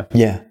line. So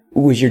yeah.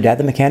 Was your dad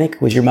the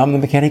mechanic? Was your mum the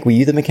mechanic? Were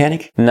you the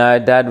mechanic? No,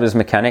 Dad was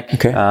mechanic.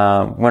 Okay.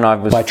 When I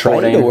was by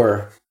 14, trade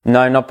or?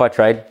 No, not by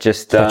trade.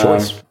 Just by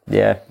choice.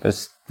 Yeah, it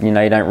was, you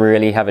don't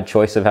really have a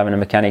choice of having a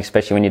mechanic,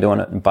 especially when you're doing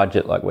it in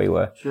budget like we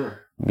were. Sure.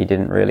 You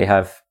didn't really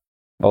have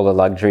all the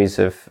luxuries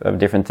of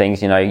different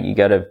things. You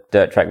go to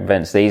dirt track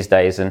events these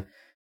days and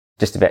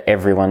just about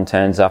everyone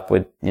turns up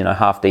with,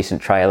 half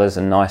decent trailers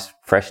and nice,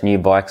 fresh new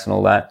bikes and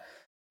all that.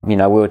 We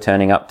were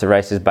turning up to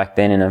races back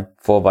then in a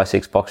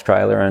 4x6 box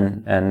trailer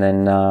and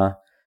then,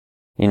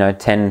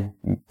 10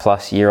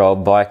 plus year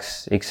old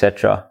bikes,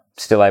 etc.,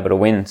 still able to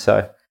win.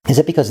 So is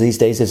it because these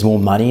days there's more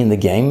money in the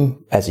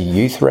game as a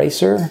youth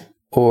racer,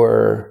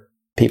 or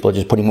people are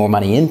just putting more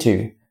money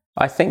into?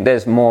 I think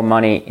there's more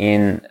money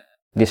in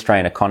the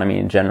Australian economy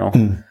in general,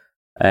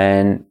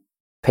 and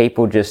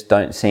people just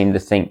don't seem to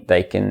think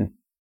they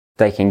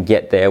can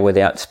get there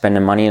without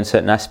spending money in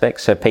certain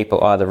aspects. So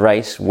people either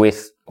race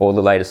with all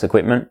the latest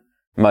equipment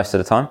most of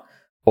the time,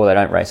 or they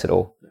don't race at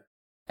all.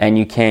 And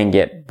you can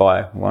get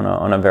by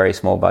on a very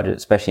small budget,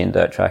 especially in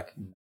dirt track.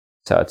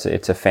 So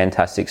it's a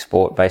fantastic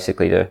sport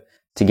basically to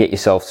get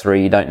yourself through.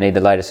 You don't need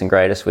the latest and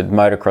greatest. With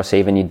motocross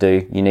even you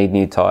need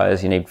new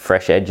tyres, you need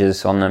fresh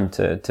edges on them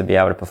to be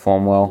able to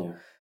perform well.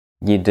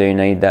 Yeah. You do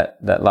need that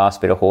last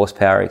bit of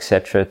horsepower,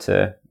 etc.,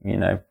 to,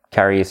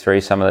 carry you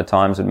through some of the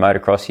times. With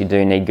motocross, you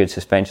do need good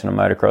suspension on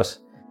motocross.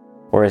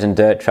 Whereas in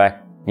dirt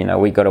track,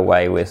 we got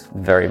away with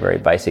very, very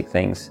basic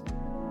things.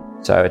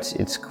 So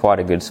it's quite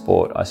a good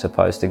sport, I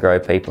suppose, to grow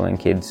people and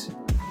kids.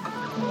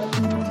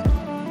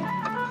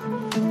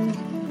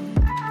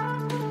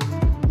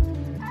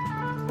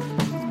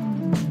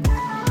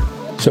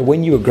 So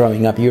when you were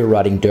growing up, you were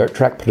riding dirt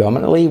track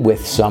predominantly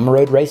with some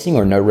road racing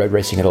or no road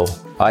racing at all?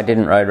 I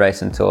didn't road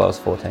race until I was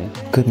 14.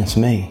 Goodness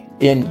me.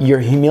 And your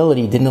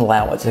humility didn't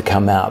allow it to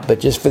come out, but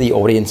just for the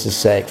audience's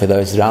sake, for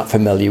those that aren't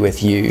familiar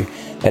with you,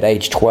 at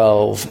age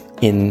 12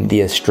 in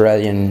the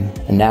Australian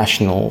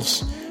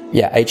Nationals,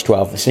 age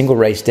 12, a single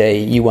race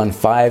day, you won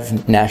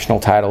 5 national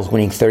titles,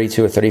 winning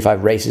 32 or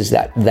 35 races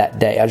that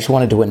day. I just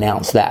wanted to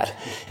announce that.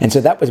 And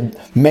so that was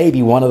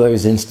maybe one of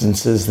those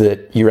instances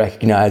that you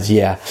recognize,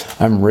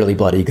 I'm really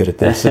bloody good at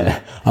this and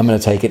I'm going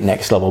to take it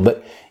next level.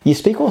 But you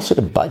speak also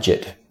to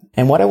budget.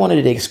 And what I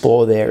wanted to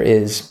explore there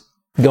is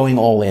going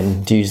all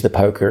in, to use the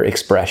poker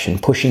expression,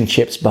 pushing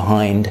chips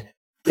behind.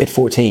 At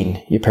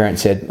 14, your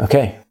parents said,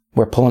 okay,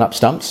 we're pulling up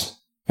stumps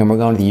and we're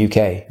going to the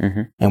UK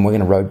and we're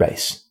going to road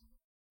race.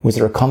 Was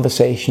there a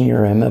conversation you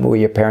remember where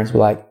your parents were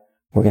like,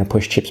 we're going to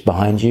push chips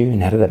behind you?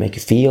 And how did that make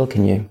you feel?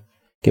 Can you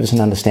give us an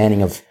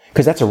understanding of,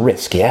 because that's a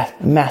risk, yeah?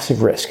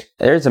 Massive risk.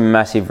 There is a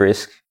massive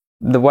risk.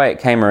 The way it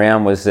came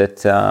around was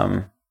that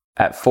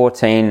at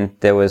 14,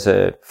 there was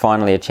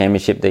finally a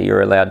championship that you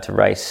were allowed to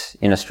race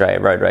in Australia,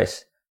 road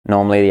race.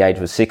 Normally the age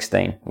was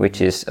 16, which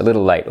is a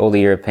little late. All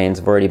the Europeans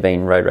have already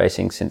been road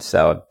racing since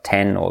they were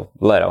 10 or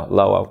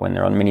lower when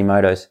they're on mini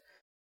motos.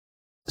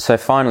 So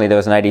finally there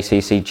was an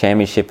ADCC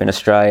championship in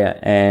Australia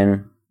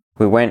and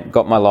we went,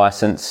 got my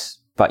license,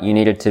 but you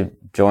needed to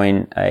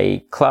join a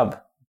club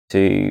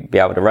to be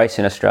able to race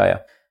in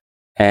Australia.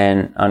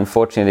 And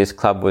unfortunately this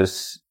club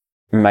was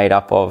made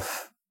up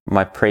of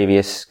my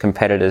previous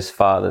competitors'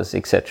 fathers,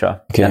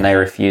 etc. Okay. And they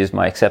refused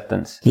my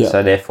acceptance. Yeah.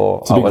 So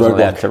therefore I wasn't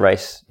allowed to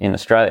race in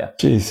Australia.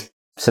 Jeez.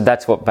 So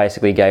that's what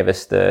basically gave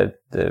us the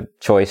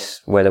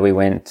choice whether we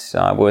went,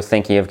 we were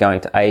thinking of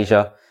going to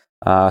Asia,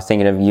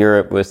 thinking of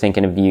Europe, we were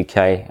thinking of the UK,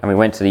 and we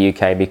went to the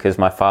UK because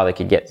my father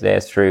could get there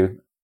through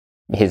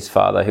his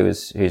father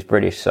who's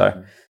British.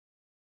 So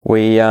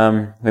we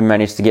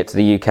managed to get to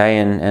the UK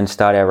and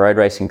start our road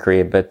racing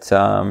career. But,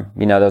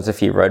 there was a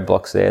few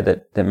roadblocks there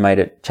that made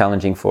it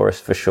challenging for us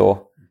for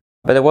sure.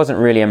 But there wasn't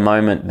really a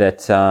moment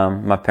that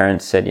my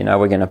parents said,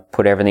 we're going to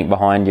put everything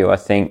behind you. I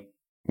think,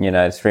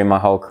 through my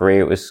whole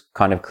career, it was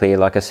kind of clear.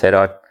 Like I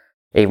said,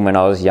 even when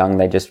I was young,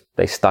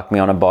 they stuck me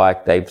on a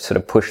bike. They sort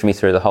of pushed me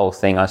through the whole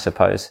thing, I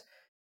suppose,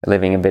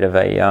 living a bit of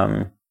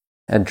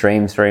a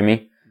dream through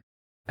me.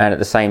 And at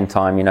the same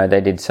time,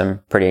 they did some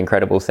pretty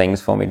incredible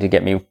things for me to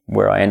get me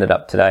where I ended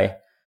up today.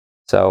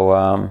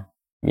 So,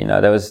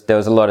 there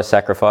was a lot of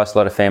sacrifice, a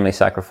lot of family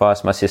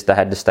sacrifice. My sister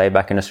had to stay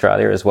back in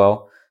Australia as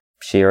well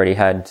she already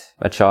had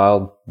a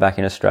child back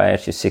in Australia.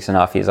 She's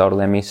 6.5 years older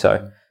than me.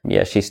 So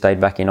yeah, she stayed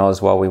back in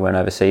Oz while we went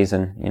overseas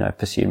and,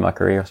 pursued my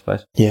career, I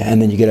suppose. Yeah,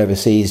 and then you get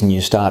overseas and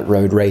you start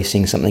road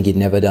racing, something you'd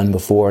never done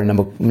before.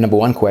 Number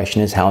one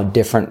question is, how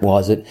different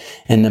was it?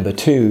 And number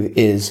two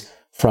is,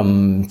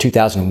 from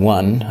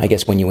 2001, I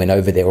guess when you went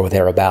over there or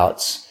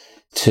thereabouts,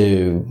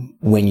 to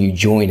when you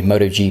joined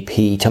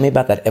MotoGP, tell me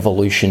about that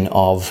evolution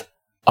of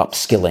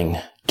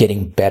upskilling,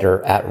 getting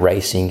better at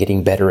racing,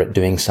 getting better at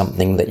doing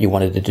something that you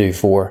wanted to do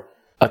for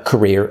a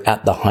career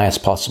at the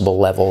highest possible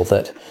level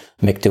that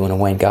Mick Doohan and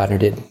Wayne Gardner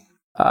did.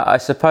 I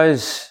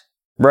suppose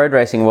road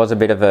racing was a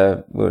bit of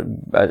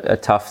a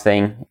tough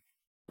thing.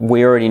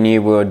 We already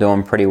knew we were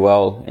doing pretty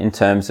well in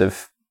terms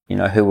of,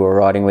 who we were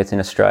riding with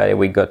in Australia.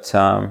 We got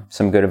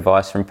some good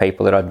advice from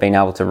people that I'd been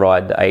able to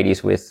ride the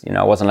 80s with.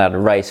 I wasn't allowed to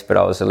race, but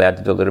I was allowed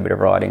to do a little bit of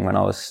riding when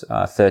I was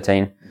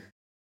 13.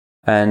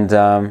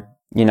 And,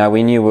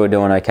 we knew we were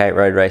doing okay at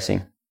road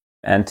racing.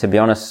 And to be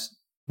honest,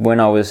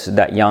 when I was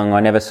that young, I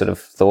never sort of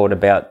thought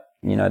about,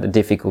 the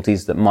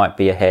difficulties that might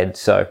be ahead.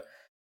 So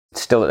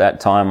still at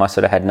that time, I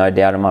sort of had no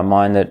doubt in my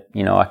mind that,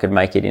 I could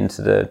make it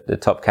into the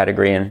top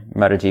category in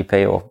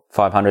MotoGP, or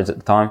 500s at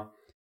the time,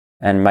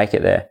 and make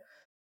it there.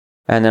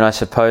 And then I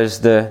suppose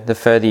the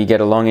further you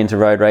get along into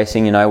road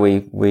racing,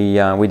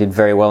 we did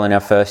very well in our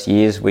first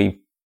years.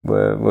 We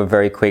were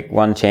very quick,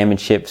 won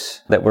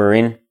championships that we were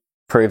in,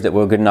 proved that we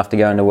were good enough to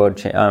go into world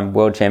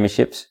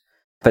championships.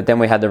 But then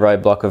we had the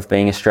roadblock of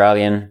being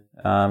Australian,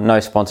 no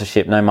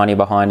sponsorship, no money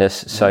behind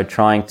us. So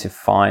trying to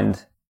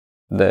find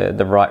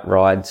the right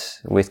rides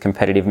with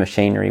competitive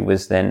machinery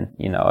was then,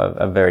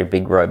 a very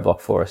big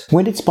roadblock for us.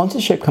 When did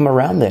sponsorship come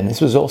around then?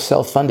 This was all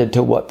self-funded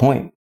till what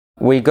point?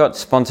 We got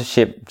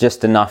sponsorship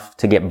just enough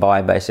to get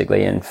by,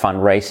 basically, and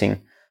fund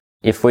racing.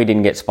 If we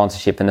didn't get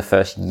sponsorship in the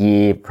first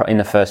year, in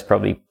the first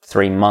probably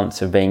 3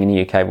 months of being in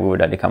the UK, we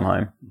would have to come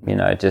home.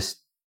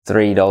 Just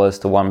 $3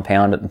 to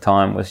 £1 at the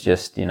time was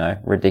just,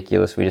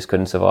 ridiculous. We just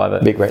couldn't survive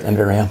it. Big rate limit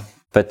around.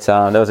 But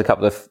there was a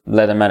couple of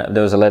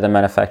there was a leather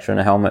manufacturer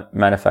and a helmet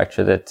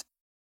manufacturer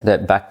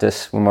that backed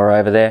us when we were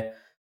over there,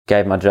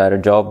 gave my dad a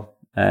job,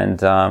 and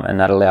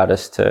that allowed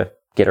us to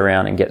get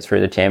around and get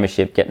through the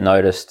championship, get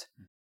noticed,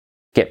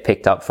 get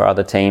picked up for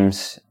other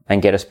teams,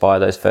 and get us by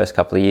those first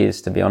couple of years,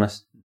 to be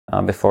honest,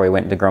 before we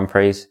went to Grand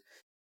Prix.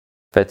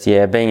 But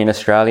yeah, being an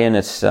Australian,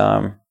 it's,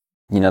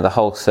 the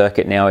whole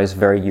circuit now is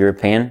very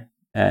European,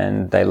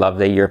 and they love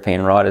their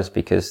European riders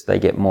because they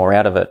get more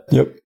out of it.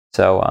 Yep.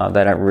 So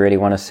they don't really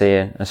want to see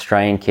an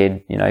Australian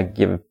kid,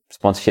 give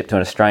sponsorship to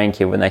an Australian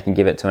kid when they can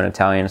give it to an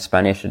Italian, a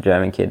Spanish, a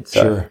German kid.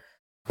 So sure.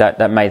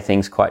 That made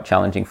things quite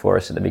challenging for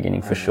us at the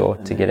beginning, for sure,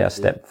 to get our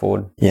step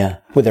forward. Yeah.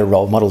 Were there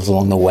role models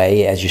along the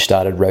way as you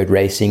started road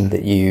racing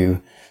that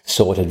you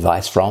sought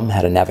advice from,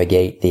 how to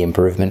navigate the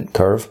improvement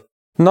curve?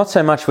 Not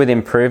so much with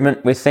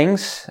improvement with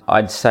things.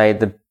 I'd say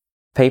the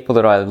people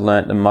that I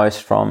learnt the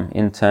most from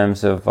in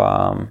terms of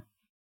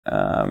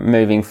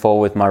moving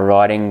forward with my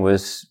riding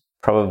was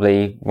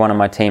probably one of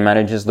my team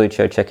managers,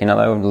 Lucio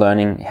Cecchinello,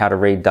 learning how to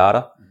read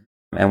data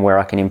and where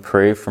I can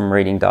improve from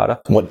reading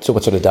data. What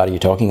sort of data are you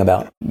talking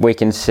about? We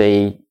can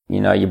see,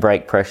 your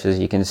brake pressures,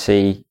 you can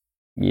see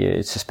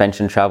your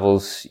suspension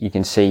travels, you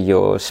can see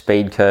your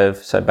speed curve.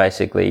 So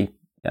basically,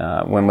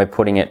 when we're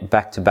putting it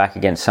back to back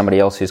against somebody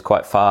else who's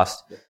quite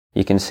fast,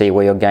 you can see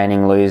where you're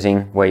gaining,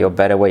 losing, where you're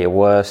better, where you're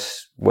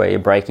worse, where you're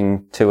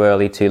braking too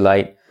early, too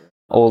late.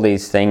 All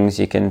these things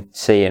you can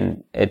see,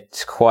 and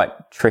it's quite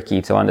tricky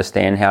to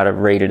understand how to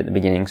read it at the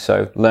beginning.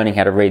 So learning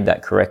how to read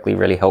that correctly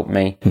really helped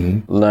me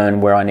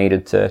learn where I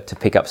needed to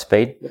pick up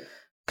speed.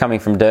 Coming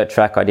from dirt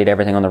track, I did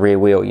everything on the rear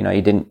wheel. You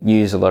didn't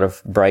use a lot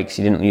of brakes.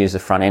 You didn't use the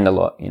front end a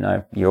lot.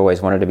 You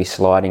always wanted to be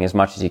sliding as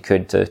much as you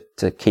could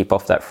to keep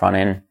off that front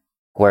end.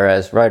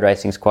 Whereas road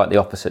racing is quite the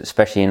opposite,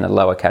 especially in the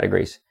lower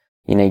categories.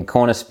 You need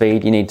corner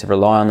speed. You need to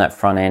rely on that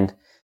front end.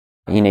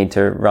 You need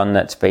to run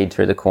that speed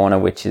through the corner,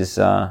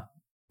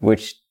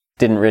 which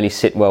didn't really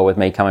sit well with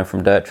me coming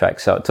from dirt track.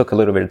 So it took a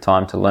little bit of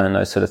time to learn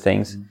those sort of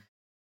things.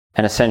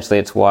 And essentially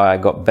it's why I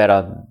got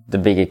better the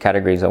bigger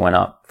categories I went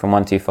up from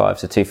 125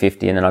 to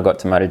 250, and then I got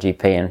to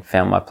MotoGP and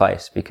found my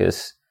place,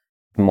 because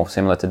more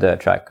similar to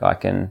dirt track, I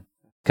can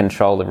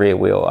control the rear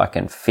wheel. I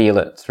can feel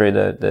it through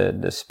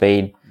the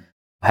speed.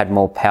 I had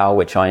more power,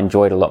 which I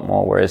enjoyed a lot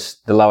more, whereas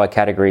the lower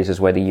categories is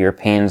where the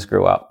Europeans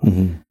grew up,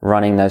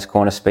 running those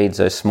corner speeds,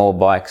 those small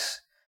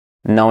bikes,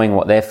 knowing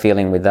what they're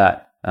feeling with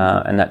that.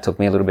 And that took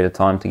me a little bit of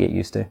time to get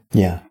used to.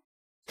 Yeah.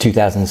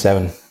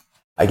 2007,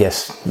 I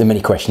guess the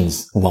many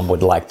questions one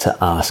would like to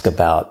ask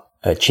about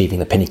achieving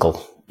the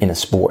pinnacle in a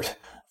sport.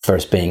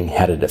 First being,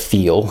 how did it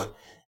feel?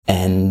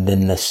 And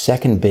then the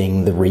second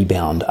being the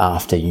rebound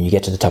after you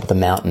get to the top of the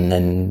mountain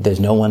and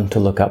there's no one to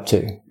look up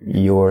to.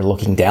 You're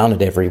looking down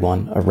at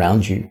everyone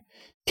around you.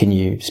 Can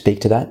you speak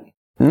to that?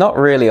 Not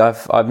really.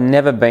 I've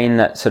never been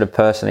that sort of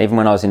person. Even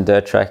when I was in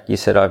dirt track, you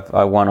said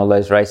I won all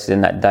those races in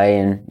that day,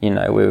 and we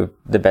were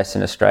the best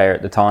in Australia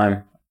at the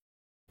time.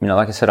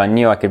 like I said, I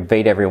knew I could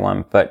beat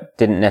everyone, but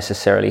didn't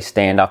necessarily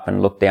stand up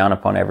and look down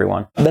upon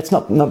everyone. That's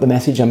not the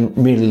message I'm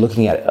really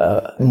looking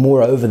at.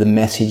 Moreover, the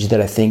message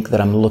that I think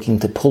that I'm looking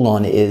to pull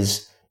on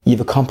is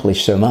you've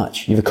accomplished so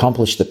much. You've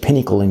accomplished the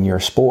pinnacle in your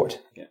sport.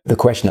 Yeah. The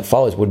question that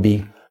follows would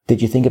be,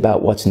 did you think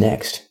about what's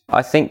next?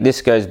 I think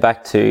this goes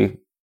back to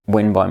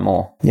win by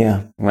more.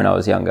 Yeah. When I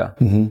was younger.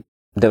 Mm-hmm.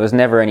 There was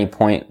never any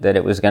point that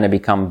it was going to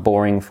become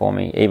boring for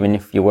me, even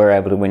if you were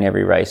able to win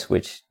every race,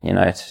 which,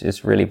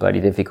 it's really bloody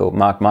difficult.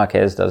 Marc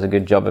Marquez does a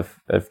good job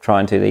of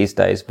trying to these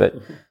days, but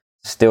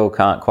still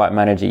can't quite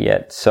manage it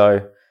yet.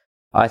 So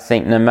I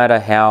think no matter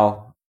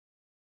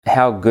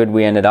how good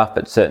we ended up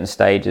at certain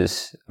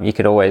stages, you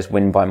could always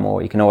win by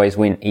more. You can always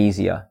win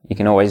easier. You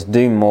can always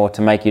do more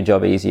to make your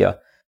job easier.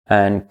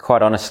 And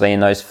quite honestly,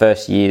 in those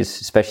first years,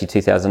 especially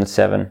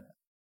 2007,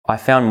 I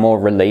found more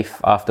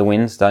relief after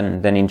wins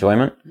than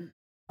enjoyment.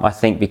 I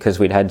think because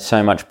we'd had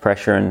so much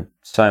pressure and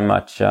so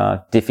much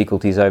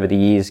difficulties over the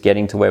years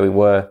getting to where we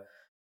were,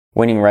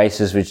 winning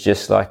races was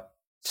just like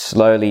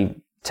slowly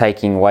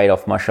taking weight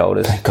off my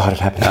shoulders. Thank God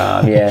it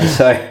happened.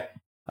 So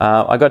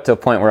I got to a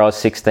point where I was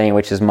 16,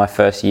 which is my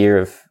first year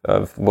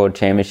of World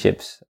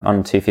Championships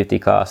on 250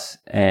 class.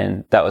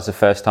 And that was the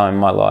first time in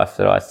my life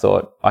that I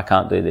thought, I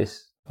can't do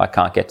this. I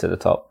can't get to the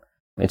top.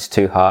 It's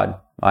too hard.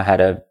 I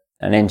had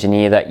an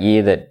engineer that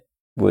year that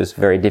was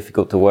very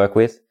difficult to work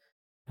with.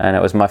 And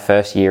it was my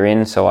first year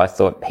in, so I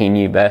thought he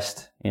knew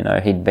best.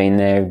 He'd been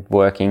there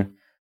working.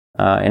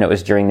 And it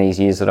was during these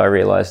years that I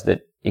realized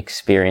that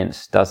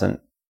experience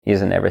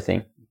isn't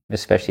everything,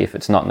 especially if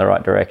it's not in the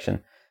right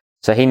direction.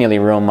 So he nearly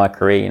ruined my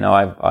career.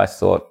 I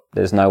thought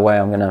there's no way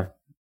I'm going to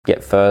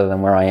get further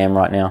than where I am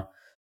right now.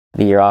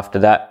 The year after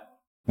that,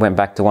 went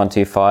back to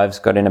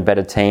 125s, got in a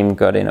better team,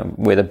 got in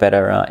with a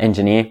better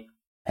engineer.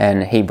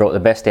 And he brought the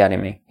best out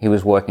in me. He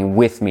was working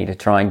with me to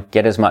try and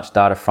get as much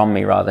data from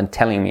me rather than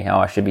telling me how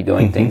I should be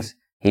doing things.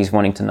 He's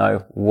wanting to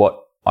know what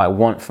I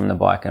want from the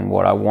bike and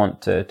what I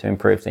want to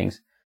improve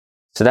things.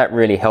 So that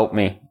really helped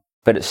me.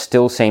 But it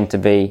still seemed to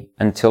be,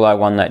 until I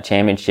won that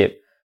championship,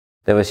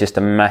 there was just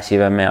a massive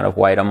amount of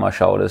weight on my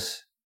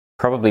shoulders,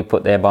 probably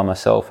put there by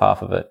myself,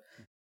 half of it,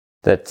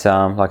 that,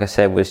 like I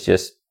said, was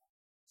just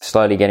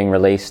slowly getting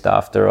released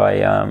after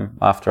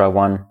I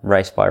won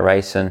race by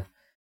race. And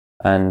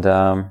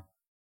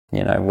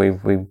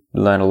we've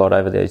learned a lot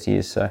over those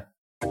years. So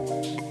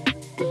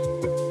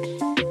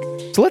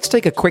let's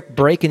take a quick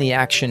break in the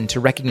action to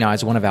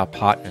recognize one of our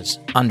partners,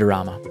 Under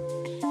Armour.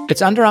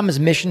 It's Under Armour's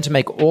mission to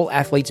make all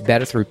athletes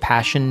better through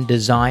passion,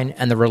 design,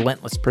 and the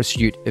relentless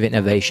pursuit of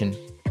innovation.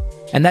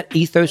 And that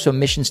ethos or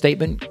mission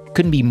statement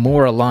couldn't be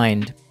more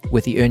aligned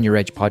with the Earn Your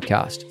Edge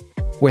podcast.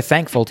 We're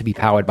thankful to be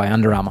powered by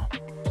Under Armour.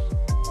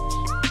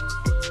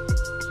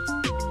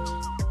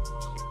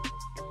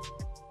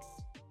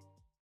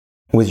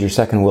 Was your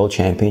second World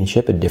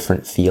Championship a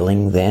different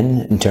feeling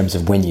then in terms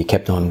of when you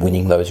kept on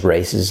winning those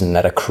races and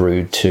that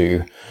accrued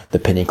to the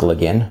pinnacle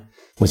again?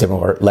 Was there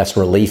less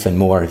relief and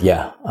more,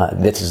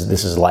 this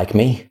is like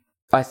me?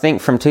 I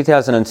think from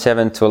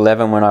 2007 to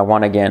 11 when I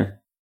won again,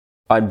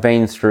 I'd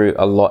been through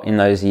a lot in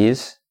those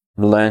years,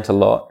 learnt a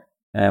lot.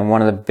 And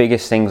one of the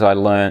biggest things I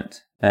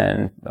learnt,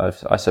 and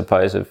I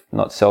suppose of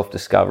not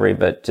self-discovery,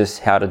 but just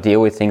how to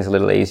deal with things a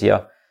little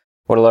easier.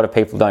 What a lot of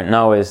people don't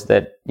know is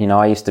that,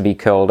 I used to be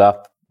curled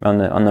up on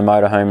the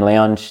motorhome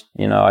lounge.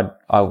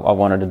 I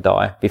wanted to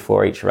die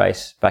before each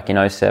race back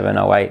in 07,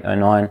 08,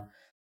 09.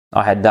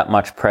 I had that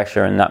much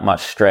pressure and that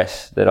much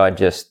stress that I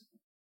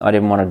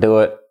didn't want to do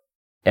it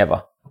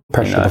ever.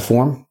 Pressure to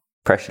perform?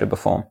 Pressure to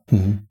perform.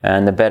 Mm-hmm.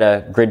 And the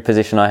better grid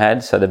position I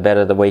had, so the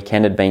better the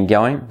weekend had been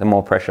going, the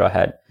more pressure I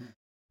had.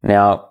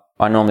 Now,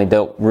 I normally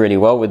dealt really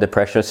well with the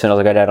pressure. As soon as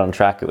I got out on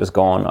track, it was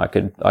gone. I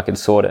could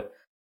sort it.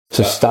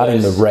 So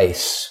starting the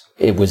race,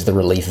 it was the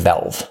relief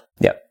valve.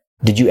 Yep.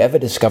 Did you ever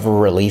discover a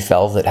relief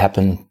valve that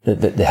happened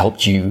that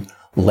helped you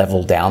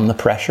level down the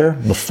pressure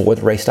before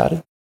the race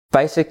started?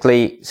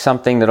 Basically,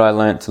 something that I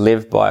learned to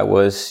live by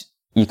was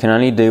you can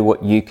only do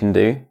what you can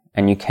do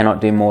and you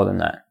cannot do more than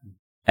that.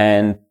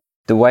 And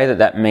the way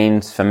that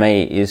means for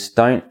me is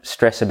don't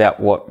stress about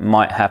what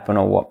might happen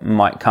or what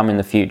might come in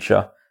the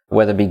future,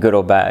 whether it be good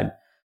or bad.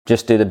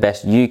 Just do the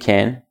best you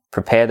can,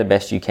 prepare the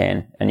best you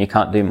can, and you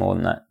can't do more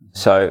than that.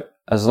 So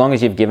as long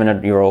as you've given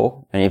it your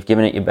all and you've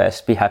given it your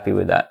best, be happy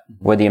with that.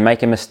 Whether you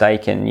make a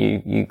mistake and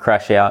you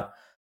crash out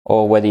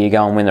or whether you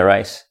go and win the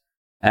race.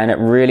 And it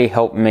really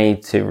helped me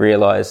to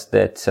realize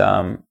that,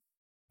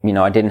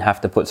 I didn't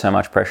have to put so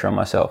much pressure on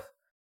myself.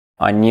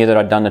 I knew that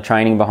I'd done the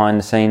training behind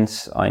the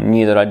scenes. I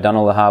knew that I'd done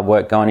all the hard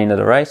work going into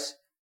the race.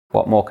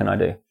 What more can I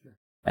do?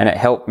 And it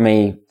helped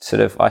me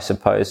sort of, I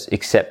suppose,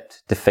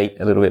 accept defeat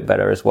a little bit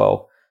better as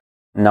well.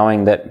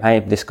 Knowing that, hey,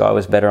 this guy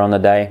was better on the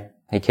day.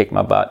 He kicked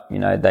my butt.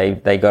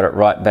 They got it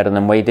right better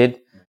than we did.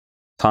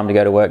 Time to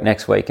go to work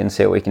next week and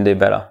see what we can do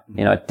better.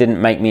 It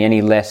didn't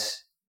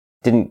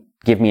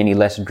give me any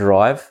less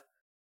drive,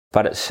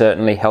 but it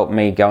certainly helped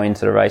me go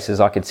into the races.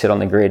 I could sit on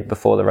the grid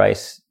before the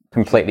race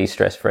completely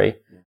stress-free,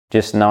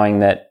 just knowing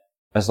that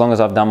as long as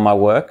I've done my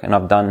work and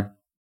I've done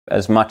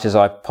as much as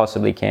I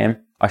possibly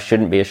can, I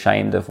shouldn't be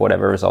ashamed of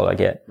whatever result I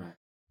get.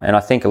 And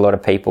I think a lot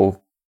of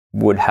people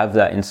would have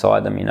that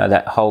inside them,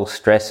 that whole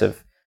stress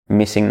of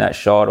missing that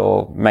shot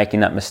or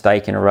making that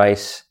mistake in a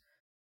race,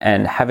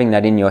 and having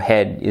that in your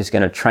head is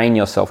going to train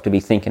yourself to be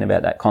thinking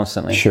about that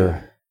constantly.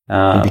 Sure.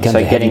 It becomes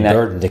a heavy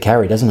burden to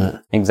carry, doesn't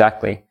it?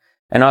 Exactly.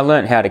 And I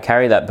learned how to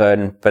carry that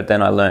burden, but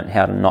then I learned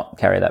how to not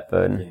carry that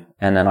burden. Yeah.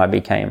 And then I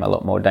became a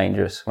lot more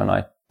dangerous when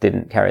I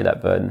didn't carry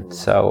that burden. Right.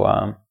 So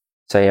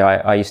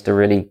I used to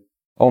really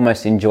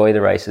almost enjoy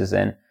the races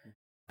then.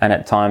 And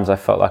at times I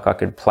felt like I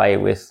could play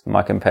with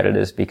my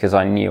competitors because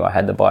I knew I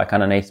had the bike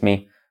underneath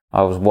me.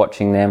 I was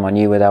watching them. I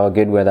knew where they were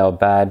good, where they were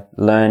bad,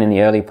 learn in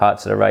the early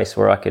parts of the race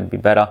where I could be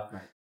better.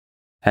 Right.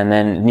 And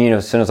then knew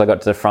as soon as I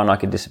got to the front, I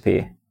could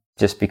disappear,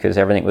 just because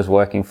everything was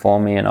working for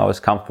me and I was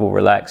comfortable,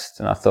 relaxed.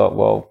 And I thought,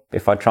 well,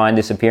 if I try and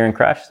disappear and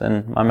crash,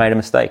 then I made a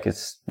mistake.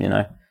 It's,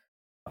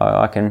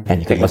 I can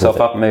pick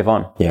myself up and move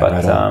on.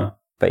 Yeah,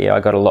 but yeah, I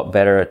got a lot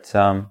better at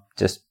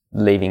just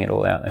leaving it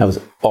all out there. That was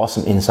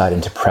awesome insight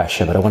into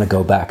pressure, but I want to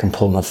go back and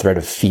pull on the thread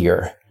of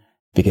fear,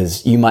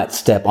 because you might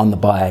step on the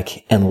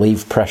bike and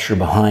leave pressure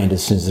behind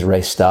as soon as the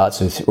race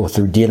starts, or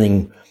through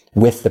dealing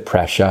with the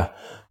pressure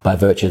by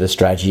virtue of the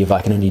strategy of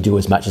I can only do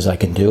as much as I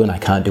can do and I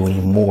can't do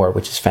any more,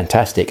 which is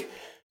fantastic.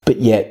 But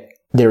yet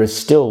there is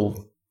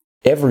still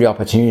every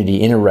opportunity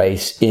in a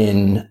race,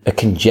 in a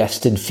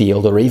congested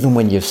field, or even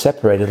when you've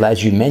separated,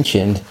 as you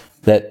mentioned,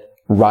 that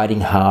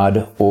riding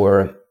hard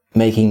or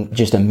making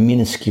just a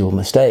minuscule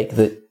mistake,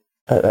 that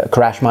a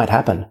crash might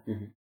happen.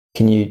 Mm-hmm.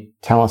 Can you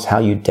tell us how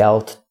you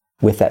dealt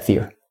with that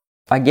fear?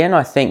 Again,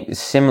 I think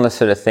similar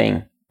sort of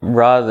thing.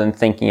 Rather than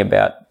thinking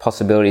about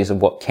possibilities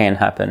of what can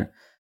happen,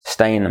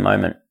 stay in the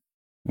moment.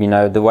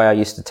 The way I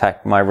used to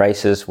attack my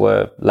races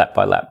were lap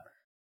by lap.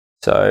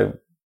 So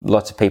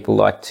lots of people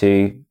like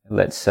to,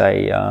 let's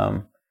say,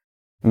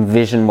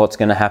 envision what's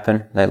going to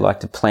happen. They like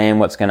to plan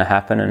what's going to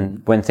happen.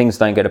 And when things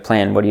don't go to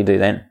plan, what do you do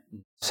then?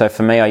 So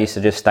for me, I used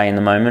to just stay in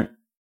the moment.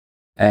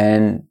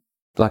 And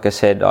like I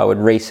said, I would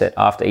reset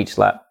after each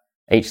lap.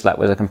 Each lap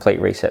was a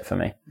complete reset for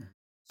me.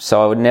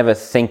 So I would never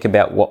think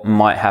about what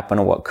might happen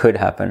or what could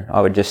happen.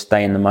 I would just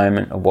stay in the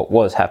moment of what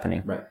was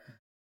happening. Right.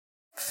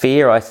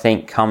 Fear, I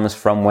think, comes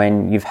from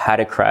when you've had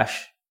a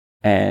crash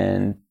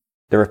and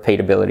the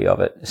repeatability of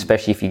it,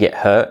 especially if you get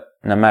hurt.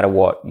 No matter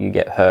what, you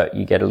get hurt,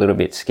 you get a little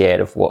bit scared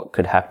of what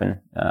could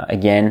happen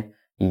again.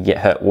 You get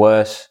hurt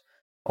worse,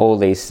 all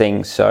these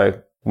things.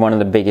 So one of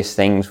the biggest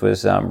things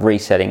was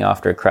resetting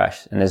after a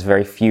crash. And there's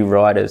very few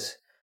riders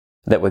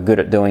that were good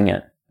at doing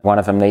it. One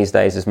of them these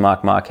days is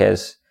Marc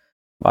Marquez.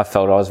 I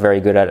felt I was very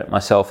good at it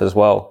myself as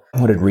well.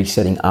 What did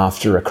resetting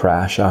after a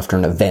crash, after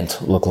an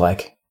event, look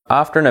like?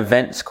 After an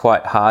event's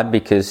quite hard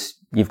because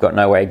you've got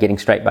no way of getting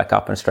straight back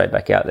up and straight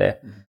back out there.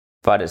 Mm-hmm.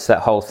 But it's that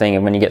whole thing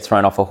of when you get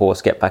thrown off a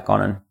horse, get back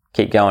on and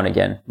keep going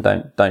again.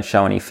 Don't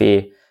show any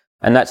fear.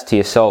 And that's to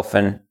yourself.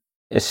 And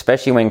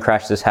especially when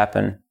crashes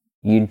happen,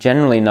 you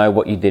generally know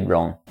what you did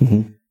wrong.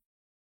 Mm-hmm.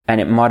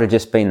 And it might have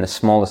just been the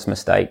smallest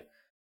mistake.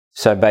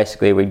 So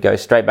basically we'd go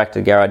straight back to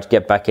the garage,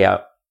 get back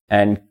out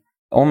and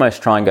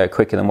almost try and go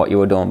quicker than what you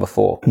were doing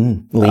before.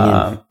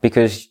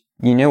 Because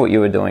you knew what you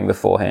were doing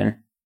beforehand.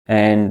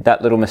 And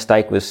that little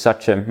mistake was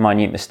such a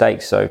minute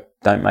mistake. So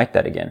don't make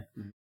that again.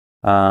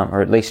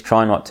 Or at least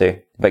try not to.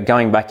 But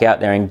going back out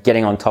there and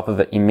getting on top of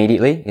it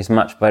immediately is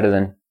much better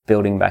than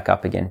building back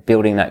up again.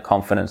 Building that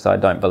confidence I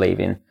don't believe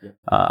in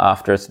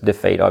after its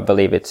defeat. I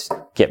believe it's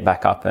get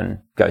back up and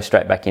go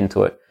straight back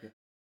into it.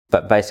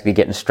 But basically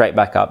getting straight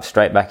back up,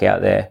 straight back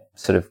out there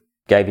sort of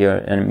gave you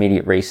an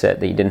immediate reset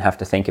that you didn't have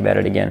to think about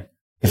it again.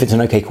 If it's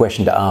an okay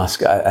question to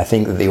ask, I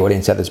think that the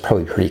audience out there is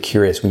probably pretty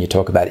curious when you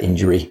talk about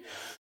injury.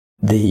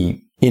 The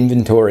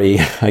inventory,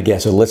 I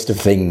guess, a list of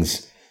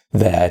things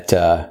that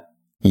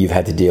you've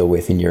had to deal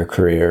with in your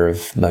career of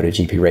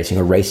MotoGP racing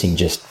or racing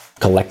just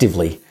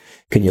collectively.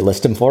 Can you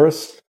list them for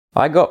us?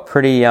 I got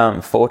pretty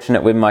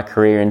fortunate with my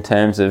career in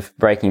terms of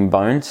breaking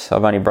bones.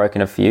 I've only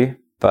broken a few,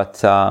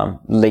 but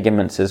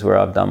ligaments is where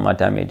I've done my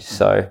damage.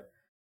 So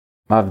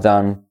I've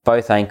done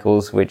both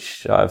ankles,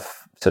 which I've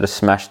sort of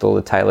smashed all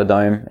the talar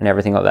dome and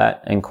everything like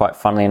that. And quite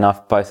funnily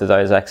enough, both of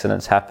those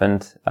accidents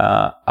happened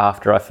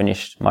after I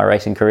finished my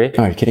racing career.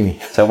 Oh, you're kidding me.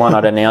 So one,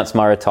 I'd announced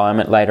my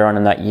retirement later on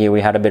in that year.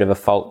 We had a bit of a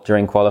fault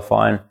during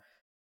qualifying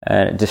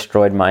and it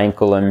destroyed my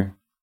ankle. And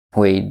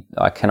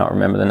I cannot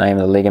remember the name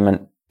of the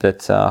ligament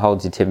that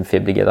holds your tib and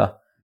fib together.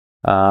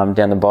 Down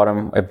the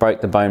bottom, it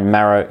broke the bone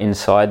marrow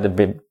inside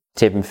the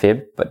tib and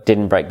fib, but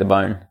didn't break the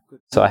bone.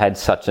 So I had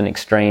such an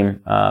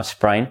extreme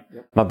sprain.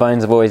 Yep. My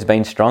bones have always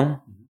been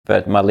strong,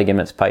 but my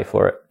ligaments pay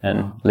for it,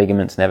 and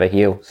ligaments never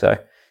heal. So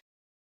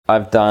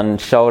I've done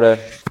shoulder.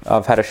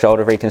 I've had a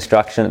shoulder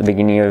reconstruction at the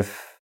beginning of,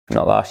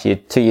 not last year,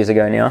 2 years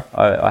ago now.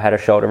 I had a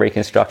shoulder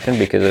reconstruction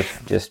because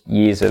of just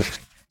years of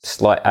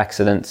slight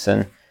accidents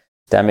and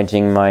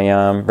damaging my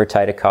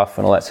rotator cuff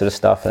and all that sort of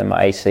stuff. And then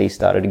my AC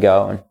started to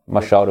go and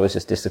my shoulder was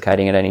just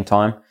dislocating at any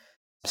time.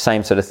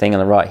 Same sort of thing on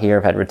the right here.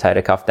 I've had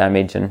rotator cuff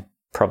damage and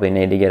probably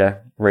need to get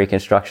a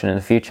reconstruction in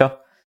the future.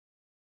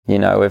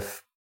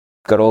 We've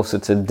got all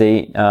sorts of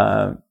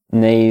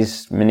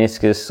knees,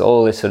 meniscus,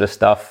 all this sort of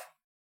stuff,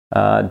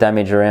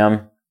 damage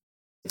around.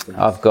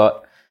 I've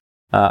got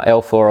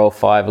L4,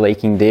 L5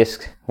 leaking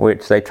disc,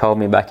 which they told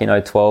me back in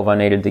 2012 I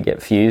needed to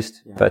get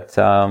fused, but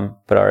I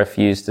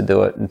refused to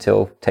do it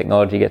until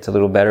technology gets a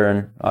little better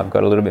and I've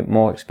got a little bit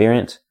more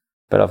experience.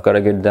 But I've got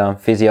a good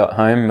physio at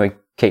home. We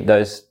keep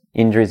those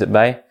injuries at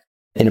bay.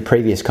 In a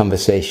previous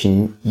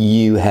conversation,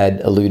 you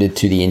had alluded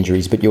to the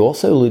injuries, but you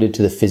also alluded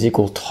to the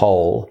physical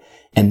toll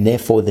and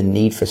therefore the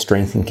need for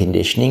strength and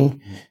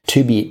conditioning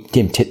to be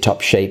in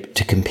tip-top shape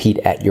to compete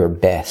at your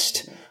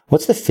best.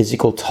 What's the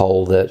physical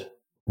toll that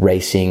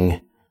racing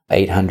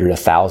 800,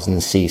 1000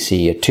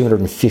 cc, a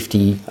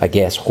 250, I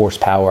guess,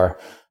 horsepower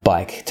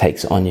bike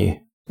takes on you?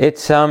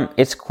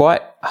 It's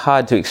quite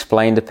hard to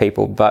explain to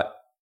people, but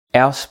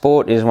our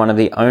sport is one of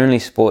the only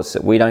sports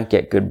that we don't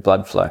get good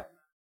blood flow.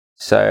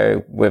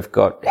 So we've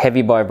got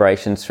heavy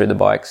vibrations through the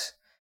bikes,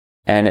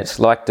 and it's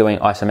like doing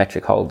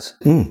isometric holds.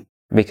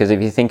 Because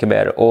if you think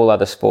about it, all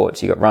other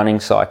sports, you've got running,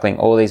 cycling,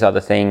 all these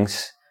other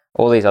things,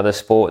 all these other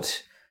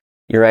sports,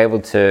 you're able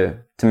to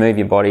move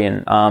your body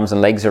and arms and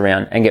legs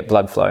around and get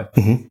blood flow.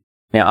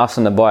 Now, us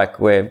on the bike,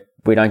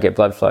 we don't get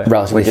blood flow.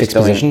 Relatively fixed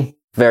position?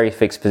 Very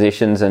fixed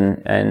positions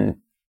and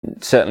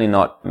certainly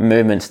not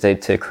movements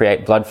to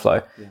create blood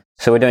flow.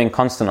 So we're doing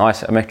constant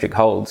isometric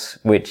holds,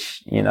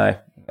 which,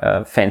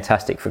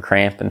 fantastic for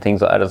cramp and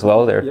things like that as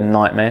well. They're a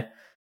nightmare.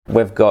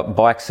 We've got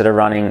bikes that are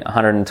running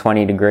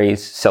 120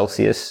 degrees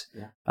Celsius.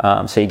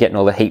 So you're getting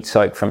all the heat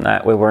soak from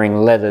that. We're wearing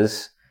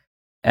leathers.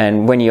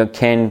 And when you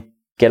can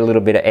get a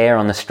little bit of air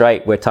on the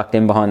straight, we're tucked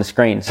in behind the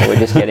screen. So we're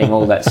just getting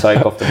all that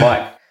soak off the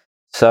bike.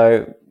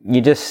 So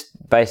you're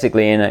just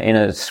basically in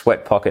a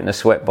sweat pocket, in a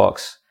sweat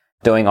box,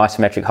 doing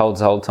isometric holds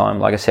the whole time.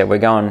 Like I said, we're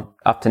going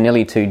up to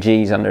nearly 2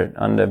 Gs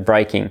under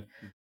braking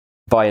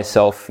by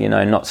yourself,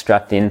 not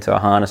strapped into a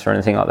harness or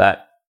anything like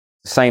that.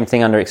 Same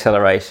thing under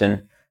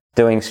acceleration,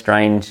 doing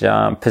strange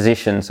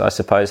positions, I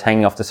suppose,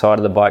 hanging off the side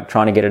of the bike,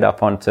 trying to get it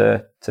up onto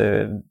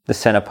the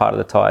center part of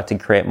the tire to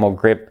create more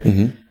grip.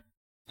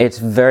 It's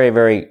very,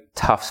 very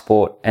tough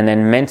sport. And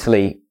then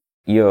mentally,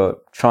 you're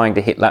trying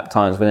to hit lap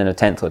times within a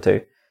tenth or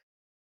two.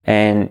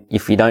 And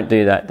if you don't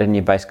do that, then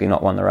you're basically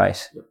not won the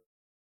race.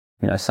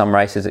 Some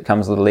races it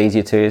comes a little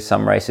easier to,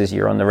 some races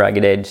you're on the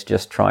ragged edge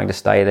just trying to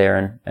stay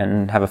there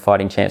and have a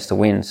fighting chance to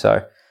win.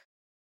 So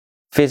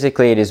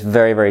physically it is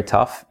very, very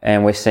tough,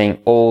 and we're seeing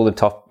all the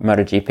top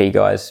MotoGP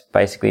guys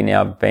basically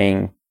now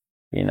being,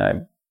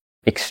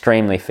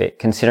 extremely fit.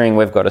 Considering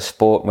we've got a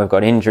sport and we've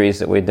got injuries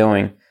that we're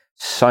doing,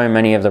 so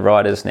many of the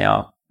riders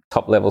now,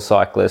 top level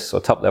cyclists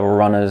or top level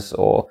runners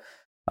or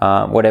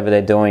whatever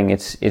they're doing,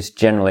 it's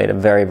generally at a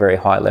very, very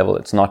high level.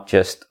 It's not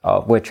just,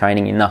 we're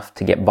training enough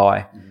to get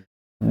by.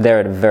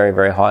 They're at a very,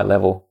 very high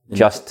level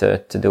just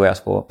to do our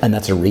sport. And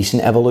that's a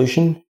recent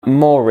evolution?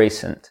 More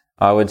recent.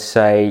 I would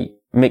say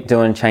Mick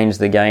Doohan changed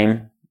the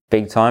game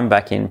big time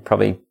back in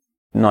probably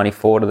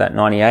 94 to that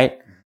 98.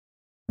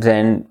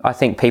 Then I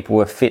think people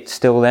were fit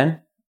still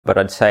then, but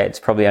I'd say it's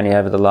probably only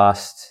over the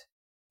last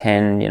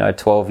 10,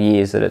 12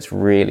 years that it's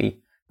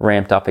really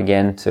ramped up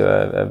again to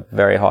a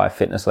very high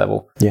fitness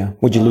level. Yeah.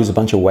 Would you lose a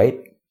bunch of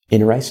weight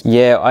in a race?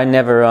 Yeah, I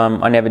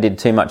never did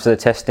too much of the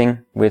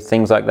testing with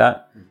things like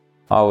that.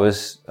 I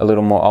was a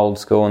little more old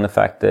school in the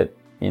fact that,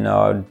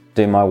 I'd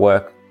do my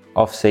work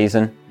off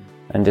season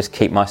and just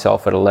keep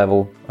myself at a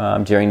level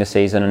during the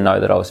season and know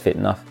that I was fit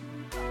enough.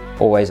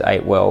 Always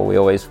ate well. We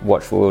always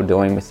watched what we were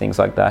doing with things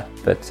like that.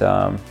 But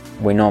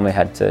we normally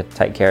had to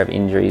take care of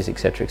injuries,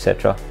 etc.,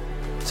 etc.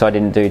 So I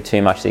didn't do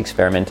too much of the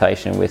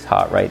experimentation with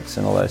heart rates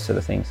and all those sort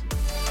of things.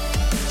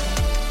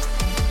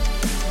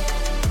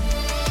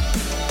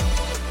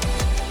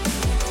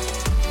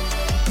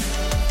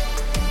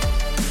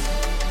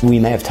 We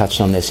may have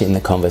touched on this in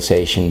the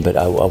conversation, but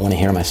I want to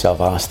hear myself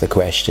ask the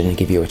question and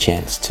give you a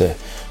chance to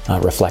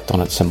reflect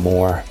on it some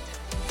more.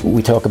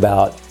 We talk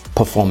about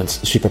performance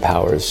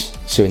superpowers.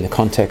 So in the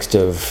context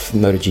of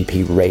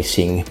MotoGP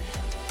racing,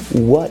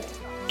 what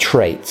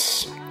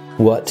traits,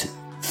 what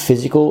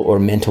physical or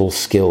mental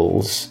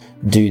skills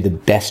do the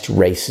best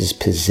racers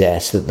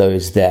possess that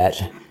those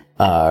that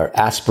are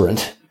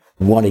aspirant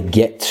want to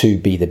get to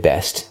be the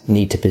best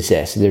need to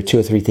possess? There are 2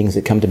 or 3 things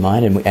that come to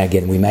mind, and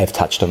again, we may have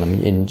touched on them,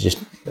 and just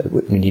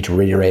we need to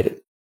reiterate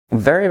it.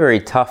 Very,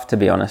 very tough, to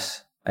be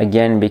honest.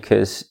 Again,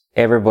 because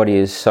everybody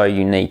is so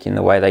unique in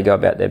the way they go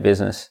about their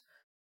business.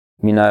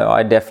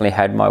 I definitely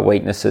had my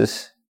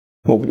weaknesses.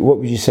 What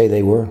would you say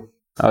they were?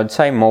 I would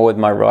say more with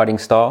my riding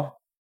style,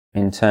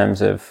 in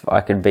terms of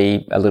I could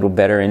be a little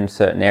better in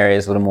certain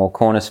areas, a little more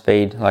corner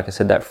speed. Like I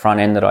said, that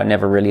front end that I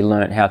never really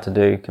learnt how to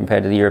do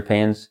compared to the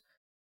Europeans.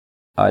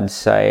 I'd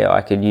say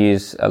I could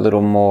use a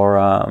little more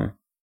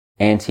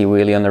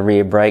anti-wheelie on the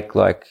rear brake,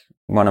 like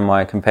one of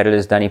my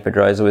competitors, Danny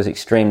Pedrosa, was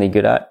extremely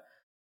good at.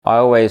 I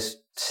always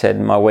said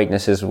my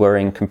weaknesses were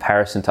in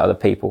comparison to other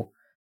people,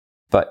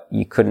 but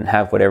you couldn't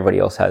have what everybody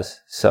else has.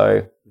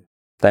 So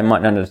they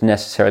might not have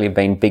necessarily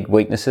been big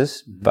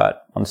weaknesses,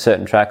 but on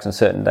certain tracks and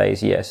certain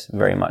days, yes,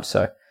 very much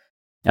so.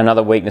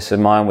 Another weakness of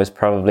mine was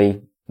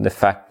probably the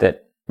fact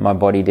that my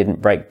body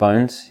didn't break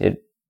bones.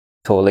 It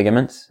tore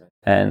ligaments,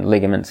 and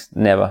ligaments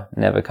never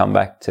come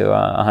back to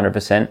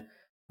 100%,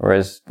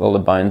 whereas all the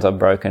bones I've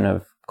broken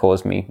have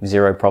caused me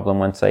zero problem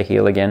once they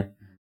heal again.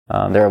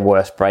 There are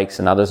worse breaks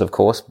than others, of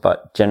course,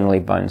 but generally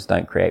bones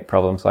don't create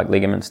problems like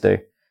ligaments do.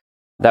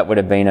 That would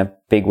have been a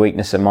big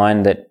weakness of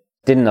mine that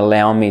didn't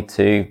allow me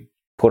to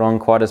put on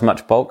quite as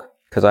much bulk,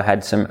 because I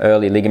had some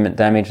early ligament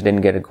damage,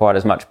 didn't get quite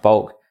as much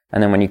bulk.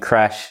 And then when you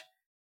crash,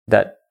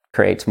 that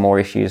creates more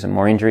issues and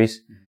more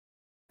injuries.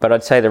 But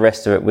I'd say the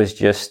rest of it was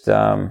just,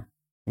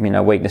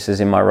 weaknesses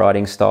in my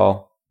riding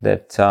style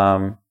that,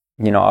 I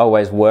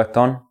always worked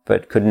on,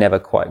 but could never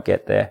quite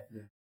get there.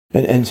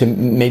 And so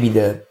maybe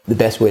the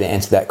best way to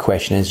answer that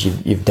question, as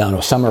you've done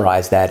or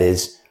summarized that,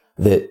 is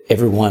that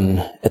everyone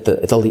at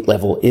the elite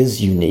level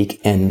is unique,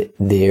 and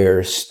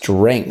their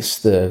strengths,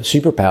 the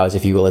superpowers,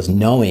 if you will, is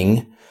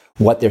knowing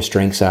what their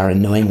strengths are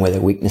and knowing where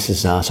their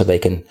weaknesses are, so they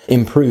can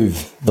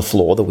improve the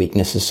flaw, the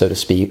weaknesses, so to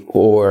speak,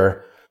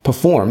 or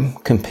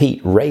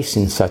compete, race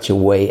in such a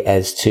way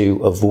as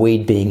to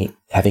avoid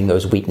having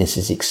those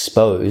weaknesses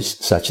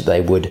exposed, such that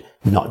they would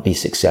not be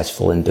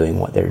successful in doing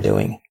what they're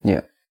doing.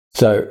 Yeah.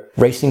 So,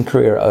 racing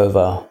career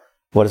over,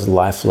 what does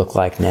life look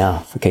like now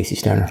for Casey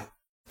Stoner?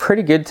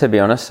 Pretty good, to be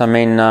honest. I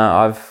mean,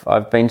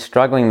 I've been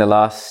struggling the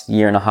last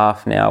year and a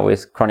half now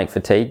with chronic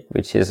fatigue,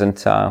 which isn't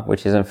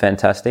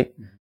fantastic.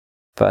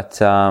 But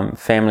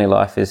family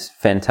life is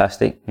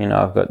fantastic.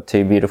 I've got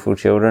 2 beautiful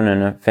children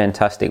and a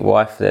fantastic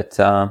wife that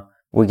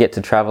we get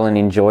to travel and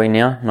enjoy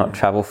now, not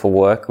travel for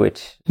work,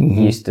 which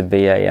used to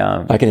be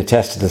a... I can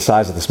attest to the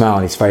size of the smile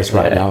on his face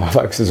right now,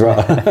 folks, as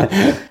well.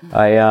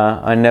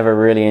 I never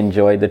really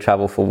enjoyed the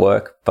travel for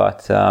work,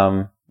 but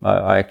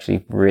I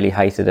actually really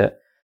hated it.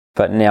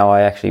 But now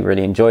I actually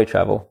really enjoy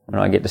travel, and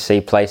I get to see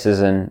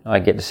places, and I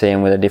get to see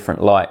them with a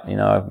different light.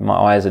 My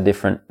eyes are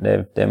different.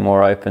 They're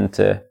more open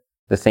to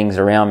the things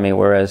around me,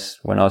 whereas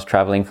when I was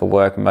traveling for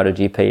work in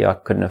MotoGP, I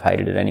couldn't have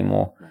hated it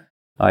anymore.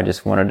 I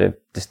just wanted to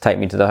just take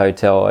me to the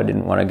hotel. I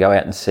didn't want to go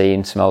out and see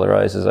and smell the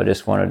roses. I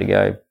just wanted to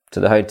go to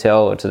the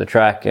hotel or to the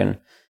track and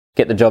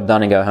get the job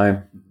done and go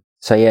home.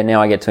 So yeah,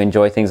 now I get to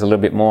enjoy things a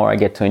little bit more. I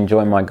get to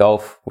enjoy my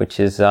golf,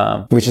 which is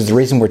the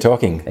reason we're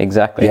talking.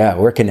 Exactly. Yeah,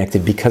 we're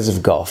connected because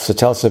of golf. So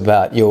tell us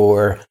about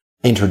your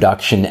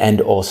introduction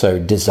and also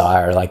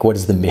desire. Like, what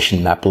does the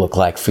mission map look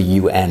like for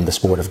you and the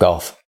sport of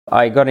golf?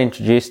 I got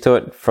introduced to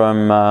it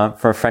from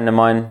a friend of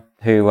mine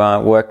who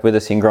worked with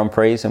us in Grand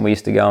Prix, and we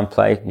used to go and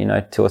play,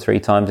 2 or 3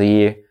 times a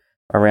year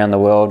around the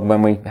world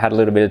when we had a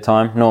little bit of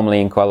time. Normally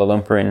in Kuala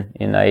Lumpur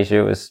in Asia,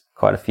 it was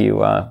quite a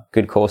few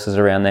good courses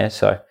around there.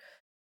 So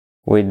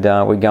we'd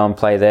go and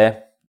play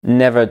there.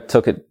 Never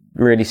took it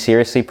really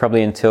seriously,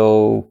 probably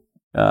until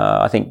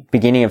I think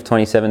beginning of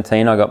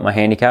 2017. I got my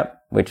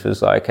handicap, which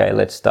was like, okay,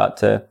 let's start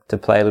to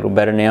play a little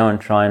better now and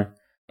try and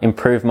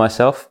improve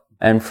myself.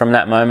 And from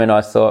that moment,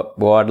 I thought,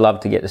 well, I'd love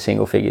to get to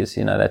single figures.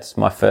 That's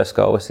my first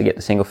goal, was to get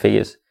to single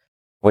figures,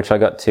 which I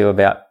got to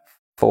about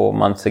 4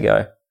 months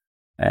ago.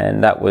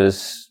 And that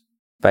was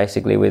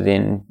basically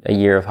within a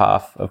year and a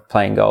half of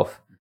playing golf,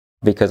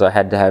 because I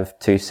had to have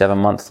 2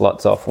 7-month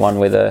slots off, one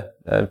with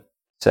a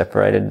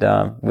separated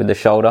with the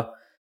shoulder.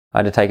 I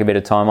had to take a bit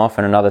of time off,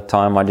 and another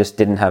time I just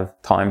didn't have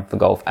time for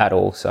golf at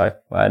all. So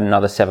I had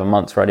another 7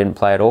 months where I didn't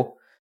play at all.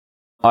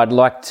 I'd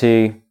like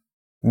to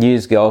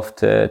use golf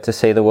to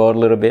see the world a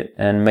little bit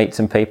and meet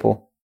some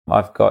people.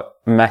 I've got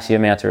massive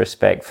amounts of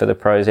respect for the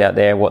pros out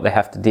there, what they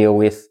have to deal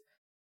with,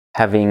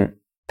 having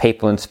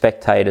people and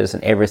spectators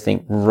and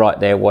everything right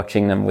there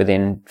watching them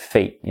within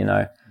feet.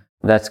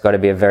 That's got to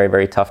be a very,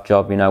 very tough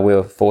job. We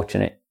were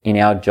fortunate in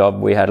our job.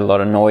 We had a lot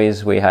of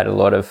noise. We had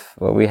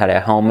we had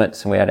our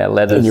helmets and we had our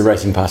leathers. And you're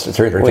racing past it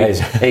 300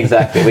 Ks.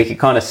 Exactly. We could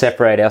kind of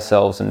separate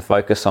ourselves and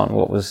focus on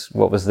what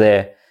was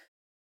there.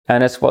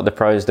 And it's what the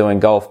pros do in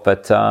golf,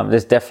 but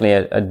there's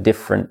definitely a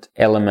different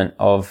element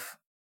of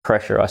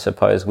pressure, I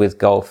suppose, with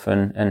golf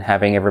and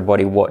having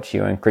everybody watch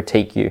you and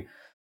critique you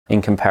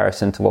in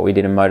comparison to what we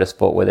did in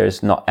motorsport, where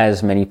there's not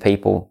as many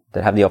people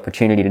that have the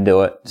opportunity to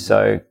do it.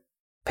 So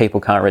people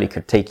can't really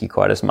critique you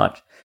quite as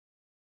much,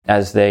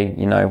 as they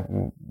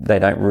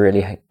don't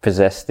really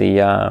possess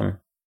the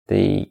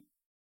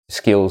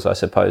skills, I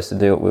suppose, to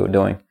do what we were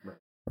doing.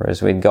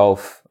 Whereas with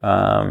golf,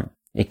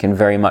 it can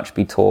very much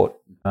be taught.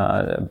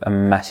 A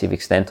massive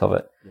extent of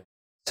it.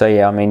 So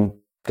yeah, I mean,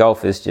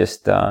 golf is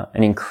just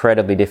an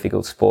incredibly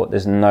difficult sport.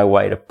 There's no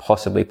way to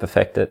possibly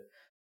perfect it.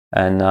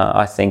 And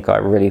I think I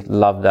really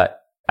love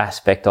that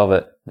aspect of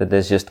it, that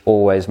there's just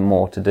always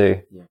more to do.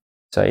 Yeah.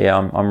 So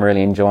yeah, I'm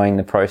really enjoying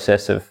the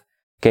process of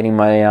getting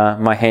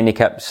my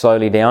handicap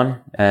slowly down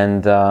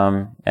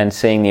and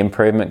seeing the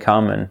improvement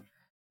come. And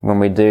when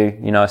we do,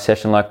 a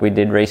session like we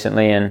did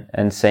recently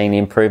and seeing the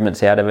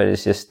improvements out of it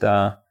is just,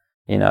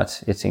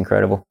 it's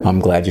incredible. I'm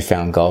glad you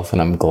found golf,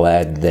 and I'm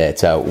glad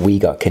that we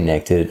got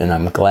connected, and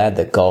I'm glad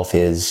that golf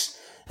is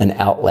an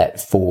outlet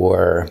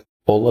for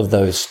all of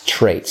those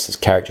traits, those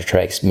character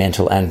traits,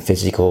 mental and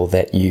physical,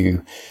 that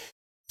you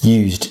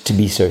used to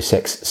be so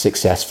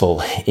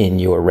successful in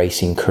your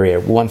racing career.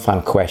 One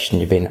final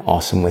question. You've been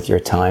awesome with your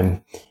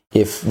time.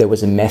 If there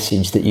was a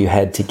message that you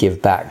had to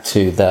give back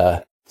to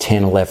the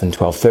 10, 11,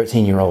 12,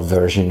 13-year-old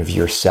version of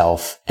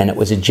yourself. And it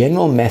was a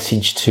general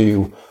message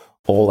to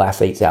all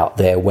athletes out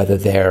there, whether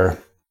they're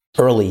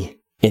early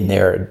in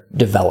their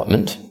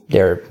development,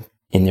 they're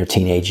in their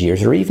teenage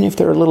years, or even if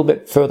they're a little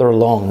bit further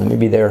along,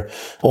 maybe they're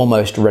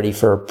almost ready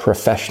for a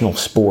professional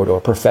sport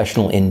or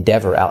professional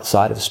endeavor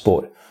outside of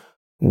sport.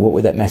 What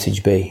would that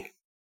message be?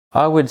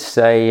 I would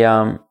say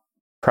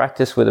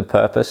practice with a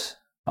purpose.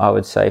 I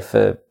would say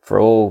for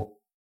all,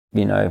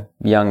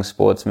 young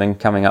sportsmen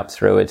coming up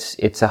through,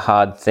 it's a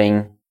hard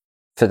thing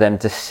for them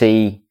to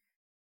see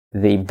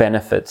the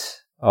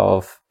benefits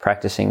of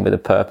practicing with a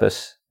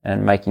purpose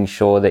and making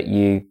sure that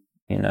you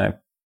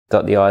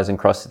dot the I's and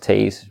cross the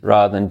T's,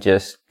 rather than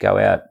just go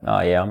out,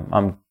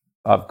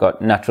 I've got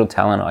natural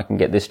talent, I can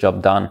get this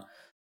job done.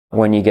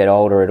 When you get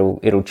older,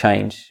 it'll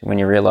change. When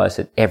you realize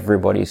that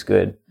everybody's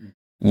good,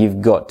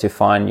 you've got to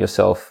find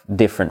yourself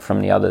different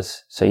from the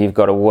others. So you've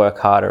got to work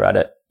harder at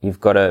it. You've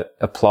got to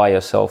apply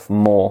yourself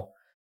more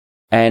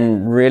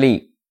and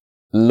really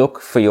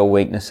look for your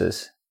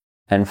weaknesses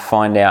and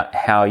find out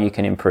how you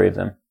can improve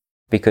them.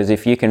 Because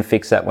if you can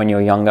fix that when you're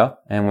younger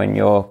and when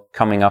you're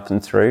coming up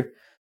and through,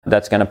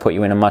 that's going to put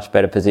you in a much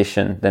better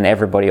position than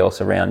everybody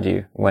else around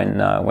you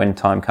when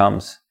time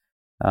comes.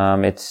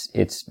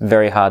 It's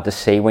very hard to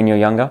see when you're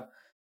younger,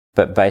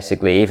 but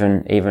basically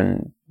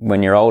even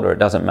when you're older, it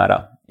doesn't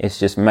matter. It's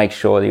just make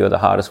sure that you're the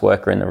hardest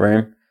worker in the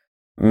room.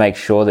 Make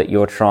sure that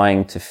you're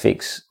trying to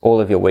fix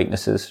all of your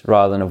weaknesses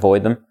rather than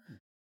avoid them,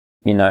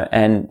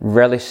 and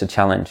relish the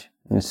challenge.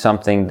 It's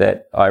something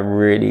that I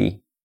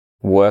really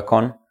work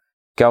on.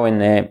 Go in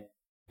there,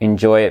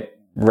 enjoy it,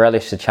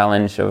 relish the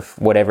challenge of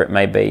whatever it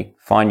may be.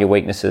 Find your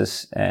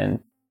weaknesses and,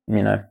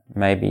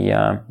 maybe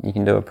you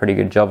can do a pretty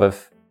good job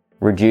of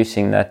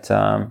reducing that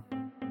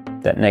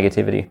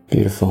negativity.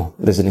 Beautiful.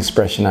 There's an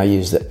expression I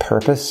use that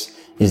purpose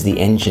is the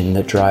engine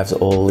that drives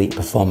all elite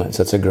performance.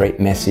 That's a great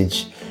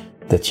message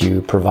that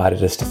you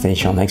provided us to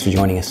finish on. Thanks for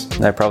joining us.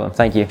 No problem.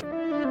 Thank you.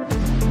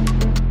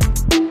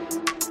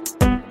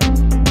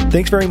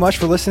 Thanks very much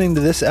for listening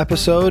to this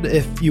episode.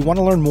 If you want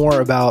to learn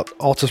more about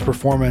Altus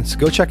Performance,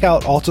 go check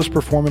out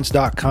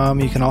altusperformance.com.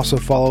 You can also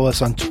follow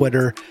us on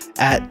Twitter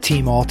at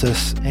Team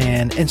Altus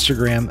and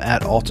Instagram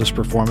at Altus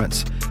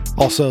Performance.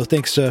 Also,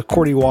 thanks to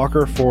Cordy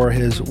Walker for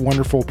his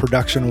wonderful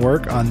production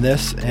work on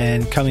this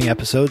and coming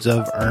episodes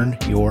of Earn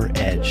Your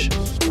Edge.